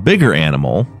put a bigger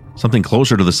animal, something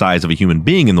closer to the size of a human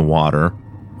being in the water,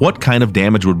 what kind of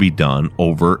damage would be done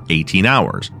over 18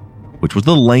 hours, which was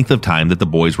the length of time that the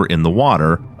boys were in the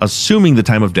water, assuming the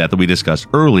time of death that we discussed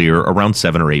earlier around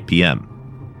 7 or 8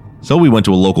 p.m. So we went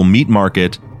to a local meat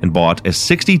market and bought a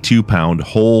 62-pound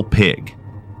whole pig.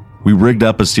 We rigged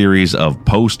up a series of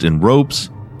posts and ropes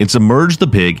and submerged the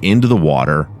pig into the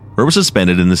water where it was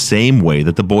suspended in the same way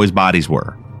that the boys' bodies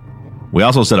were. We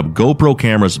also set up GoPro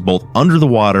cameras both under the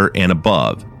water and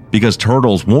above because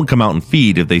turtles won't come out and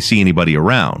feed if they see anybody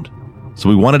around. So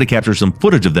we wanted to capture some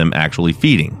footage of them actually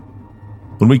feeding.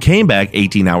 When we came back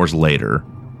 18 hours later,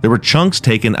 there were chunks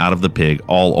taken out of the pig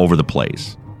all over the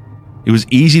place. It was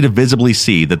easy to visibly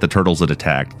see that the turtles had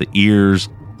attacked the ears,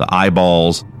 the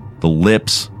eyeballs, the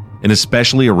lips, and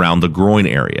especially around the groin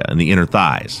area and the inner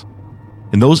thighs.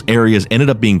 And those areas ended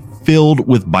up being filled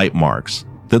with bite marks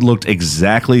that looked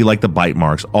exactly like the bite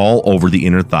marks all over the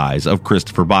inner thighs of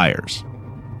Christopher Byers.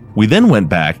 We then went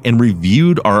back and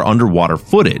reviewed our underwater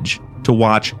footage to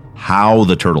watch how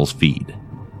the turtles feed.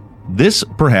 This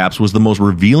perhaps was the most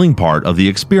revealing part of the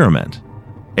experiment.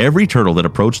 Every turtle that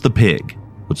approached the pig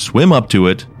would swim up to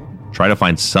it, try to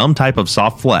find some type of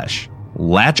soft flesh,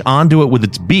 latch onto it with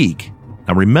its beak.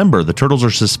 Now remember, the turtles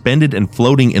are suspended and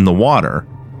floating in the water,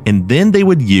 and then they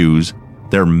would use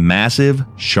their massive,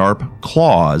 sharp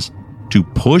claws to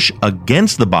push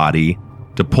against the body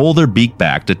to pull their beak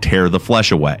back to tear the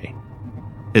flesh away.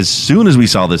 As soon as we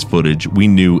saw this footage, we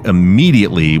knew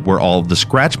immediately where all of the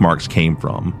scratch marks came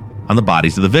from on the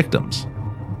bodies of the victims.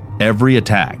 Every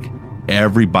attack,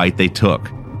 every bite they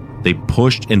took, they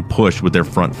pushed and pushed with their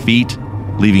front feet,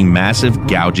 leaving massive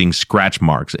gouging scratch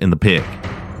marks in the pig.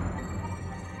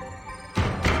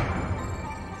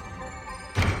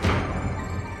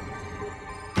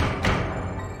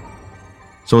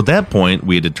 So at that point,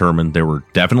 we had determined there were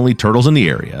definitely turtles in the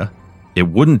area. It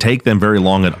wouldn't take them very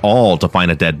long at all to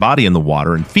find a dead body in the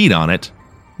water and feed on it.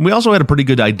 We also had a pretty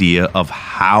good idea of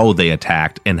how they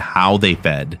attacked and how they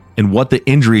fed, and what the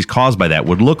injuries caused by that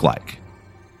would look like,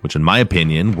 which in my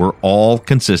opinion were all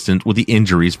consistent with the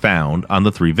injuries found on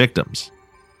the 3 victims.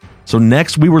 So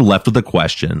next we were left with the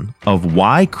question of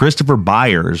why Christopher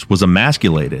Byers was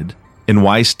emasculated and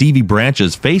why Stevie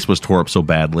Branch's face was tore up so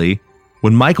badly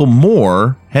when Michael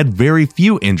Moore had very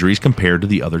few injuries compared to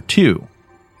the other 2.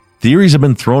 Theories have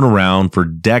been thrown around for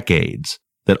decades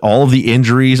that all of the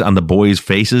injuries on the boys'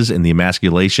 faces in the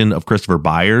emasculation of Christopher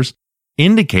Byers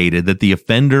indicated that the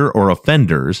offender or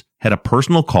offenders had a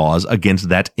personal cause against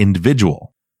that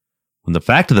individual. When the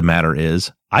fact of the matter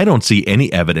is, I don't see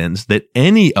any evidence that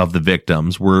any of the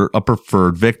victims were a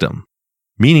preferred victim,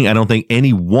 meaning I don't think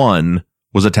any one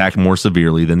was attacked more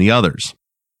severely than the others.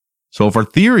 So if our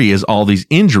theory is all these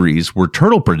injuries were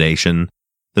turtle predation,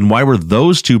 then why were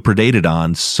those 2 predated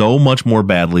on so much more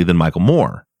badly than Michael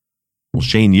Moore? Well,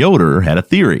 Shane Yoder had a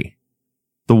theory.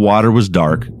 The water was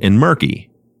dark and murky.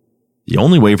 The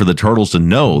only way for the turtles to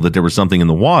know that there was something in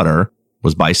the water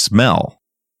was by smell.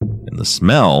 And the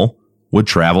smell would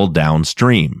travel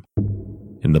downstream.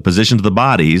 In the position of the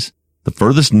bodies, the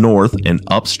furthest north and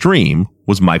upstream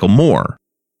was Michael Moore.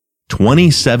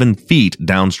 27 feet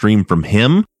downstream from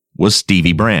him was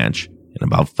Stevie Branch, and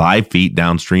about 5 feet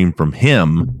downstream from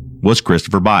him was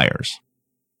Christopher Byers.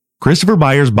 Christopher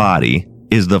Byers' body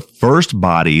is the first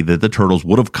body that the turtles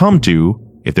would have come to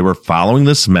if they were following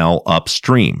the smell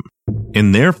upstream,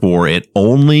 and therefore it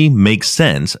only makes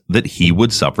sense that he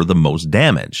would suffer the most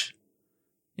damage.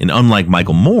 And unlike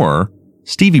Michael Moore,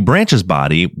 Stevie Branch's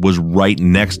body was right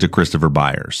next to Christopher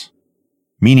Byers,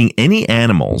 meaning any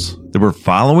animals that were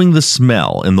following the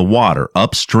smell in the water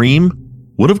upstream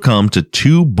would have come to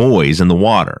 2 boys in the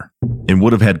water and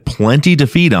would have had plenty to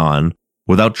feed on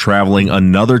without traveling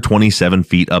another 27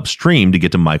 feet upstream to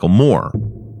get to Michael Moore.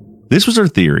 This was our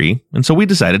theory, and so we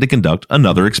decided to conduct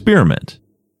another experiment.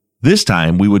 This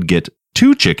time we would get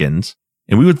 2 chickens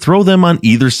and we would throw them on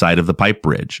either side of the pipe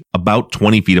bridge, about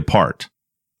 20 feet apart.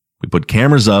 We put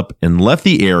cameras up and left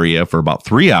the area for about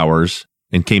 3 hours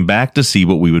and came back to see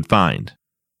what we would find.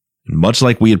 And much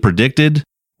like we had predicted,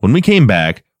 when we came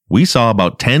back, we saw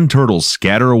about 10 turtles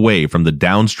scatter away from the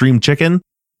downstream chicken,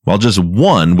 while just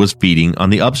 1 was feeding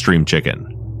on the upstream chicken.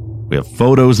 We have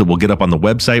photos that we'll get up on the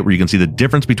website where you can see the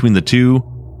difference between the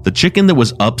 2. The chicken that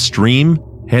was upstream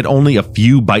had only a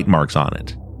few bite marks on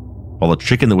it, while the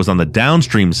chicken that was on the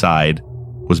downstream side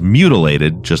was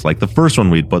mutilated just like the first one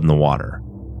we'd put in the water.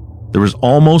 There was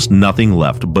almost nothing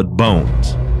left but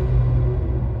bones.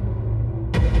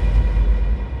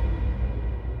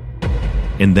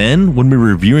 And then, when we were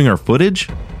reviewing our footage,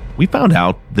 we found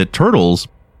out that turtles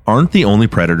aren't the only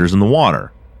predators in the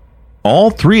water. All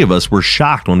 3 of us were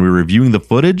shocked when we were reviewing the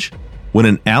footage when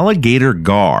an alligator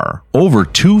gar, over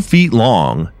 2 feet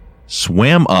long,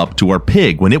 swam up to our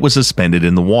pig when it was suspended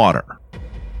in the water.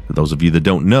 For those of you that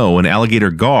don't know, an alligator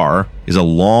gar is a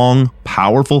long,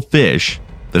 powerful fish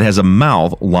that has a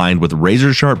mouth lined with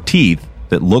razor-sharp teeth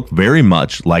that look very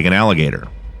much like an alligator.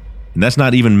 And that's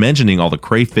not even mentioning all the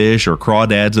crayfish or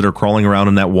crawdads that are crawling around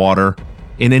in that water,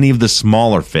 and any of the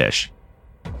smaller fish.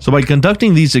 So by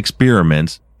conducting these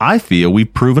experiments, I feel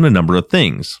we've proven a number of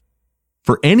things.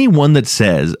 For anyone that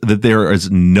says that there is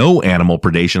no animal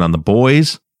predation on the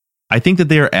boys, I think that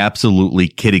they are absolutely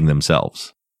kidding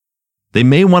themselves. They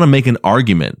may want to make an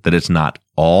argument that it's not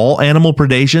all animal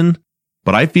predation,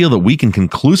 but I feel that we can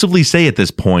conclusively say at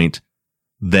this point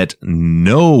that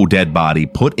no dead body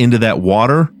put into that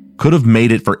water could have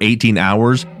made it for 18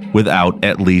 hours without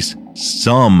at least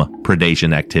some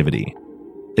predation activity,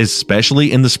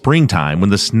 especially in the springtime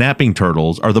when the snapping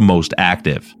turtles are the most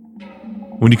active.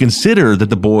 When you consider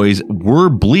that the boys were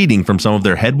bleeding from some of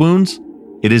their head wounds,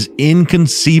 it is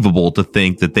inconceivable to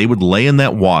think that they would lay in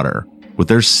that water with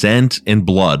their scent and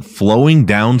blood flowing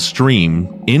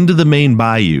downstream into the main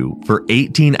bayou for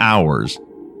 18 hours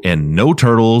and no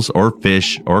turtles or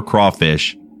fish or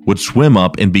crawfish would swim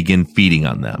up and begin feeding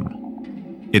on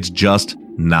them. It's just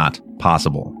not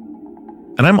possible.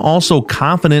 And I'm also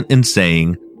confident in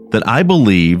saying that I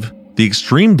believe the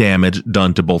extreme damage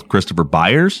done to both Christopher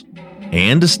Byers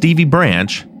and to Stevie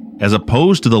Branch, as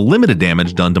opposed to the limited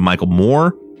damage done to Michael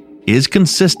Moore, is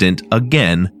consistent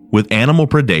again with animal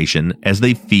predation as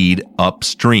they feed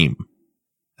upstream.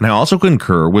 And I also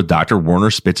concur with Dr.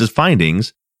 Werner Spitz's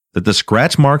findings that the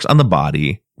scratch marks on the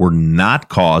body were not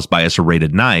caused by a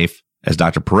serrated knife, as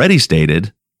Dr. Peretti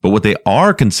stated, but what they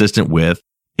are consistent with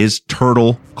is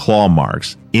turtle claw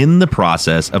marks in the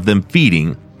process of them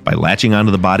feeding by latching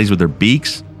onto the bodies with their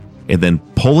beaks and then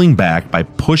pulling back by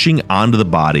pushing onto the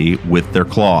body with their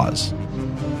claws.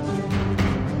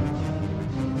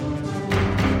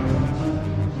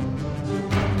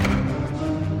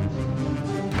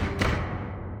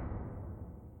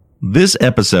 This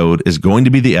episode is going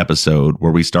to be the episode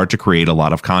where we start to create a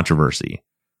lot of controversy.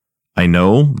 I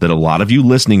know that a lot of you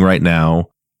listening right now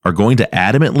are going to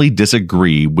adamantly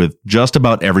disagree with just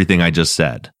about everything I just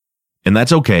said. And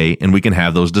that's okay, and we can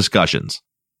have those discussions.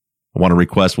 I want to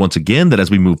request once again that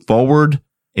as we move forward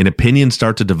and opinions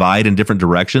start to divide in different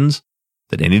directions,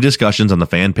 that any discussions on the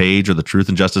fan page or the Truth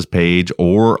and Justice page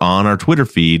or on our Twitter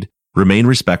feed remain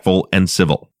respectful and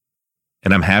civil.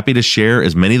 And I'm happy to share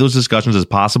as many of those discussions as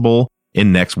possible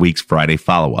in next week's Friday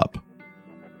follow-up.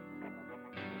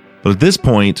 But at this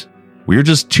point, we're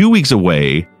just 2 weeks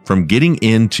away from getting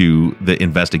into the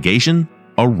investigation,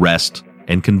 arrest,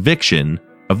 and conviction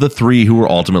of the 3 who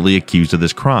were ultimately accused of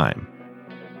this crime.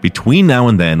 Between now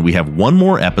and then, we have one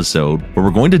more episode where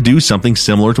we're going to do something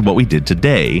similar to what we did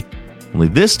today, only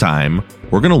this time,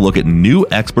 we're going to look at new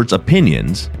experts'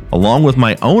 opinions, along with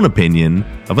my own opinion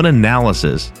of an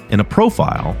analysis and a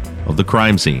profile of the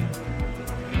crime scene.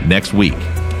 Next week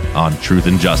on Truth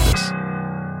and Justice.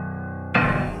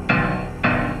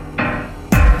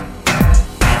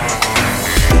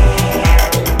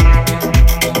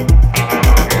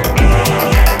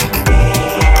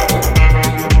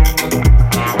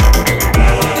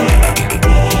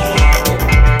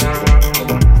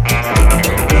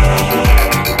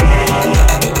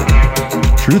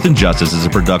 Truth and Justice is a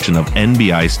production of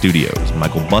NBI Studios.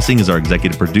 Michael Bussing is our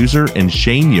executive producer, and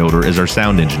Shane Yoder is our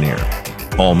sound engineer.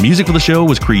 All music for the show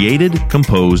was created,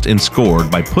 composed, and scored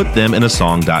by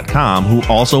PutThemInASong.com, who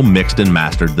also mixed and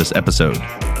mastered this episode.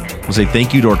 We'll say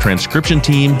thank you to our transcription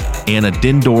team, Anna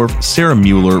Dindorf, Sarah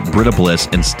Mueller, Britta Bliss,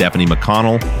 and Stephanie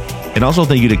McConnell. And also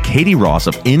thank you to Katie Ross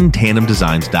of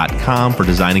InTandemDesigns.com for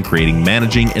designing, creating,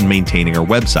 managing, and maintaining our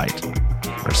website.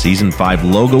 Our Season 5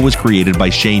 logo was created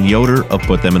by Shane Yoder of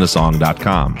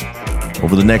PutThemInASong.com.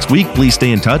 Over the next week, please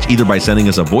stay in touch either by sending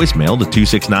us a voicemail to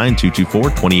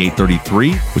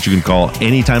 269-224-2833, which you can call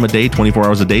any time of day, 24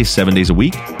 hours a day, 7 days a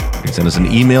week. You can send us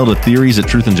an email to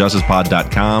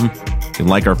theories@truthandjusticepod.com. You can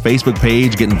like our Facebook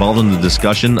page, get involved in the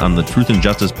discussion on the Truth and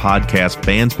Justice Podcast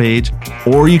fans page,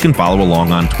 or you can follow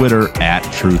along on Twitter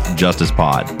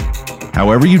 @TruthJusticePod.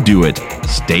 However you do it,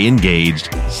 stay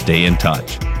engaged, stay in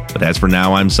touch. But as for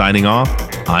now, I'm signing off.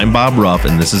 I'm Bob Ruff,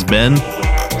 and this has been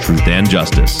Truth and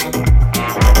Justice.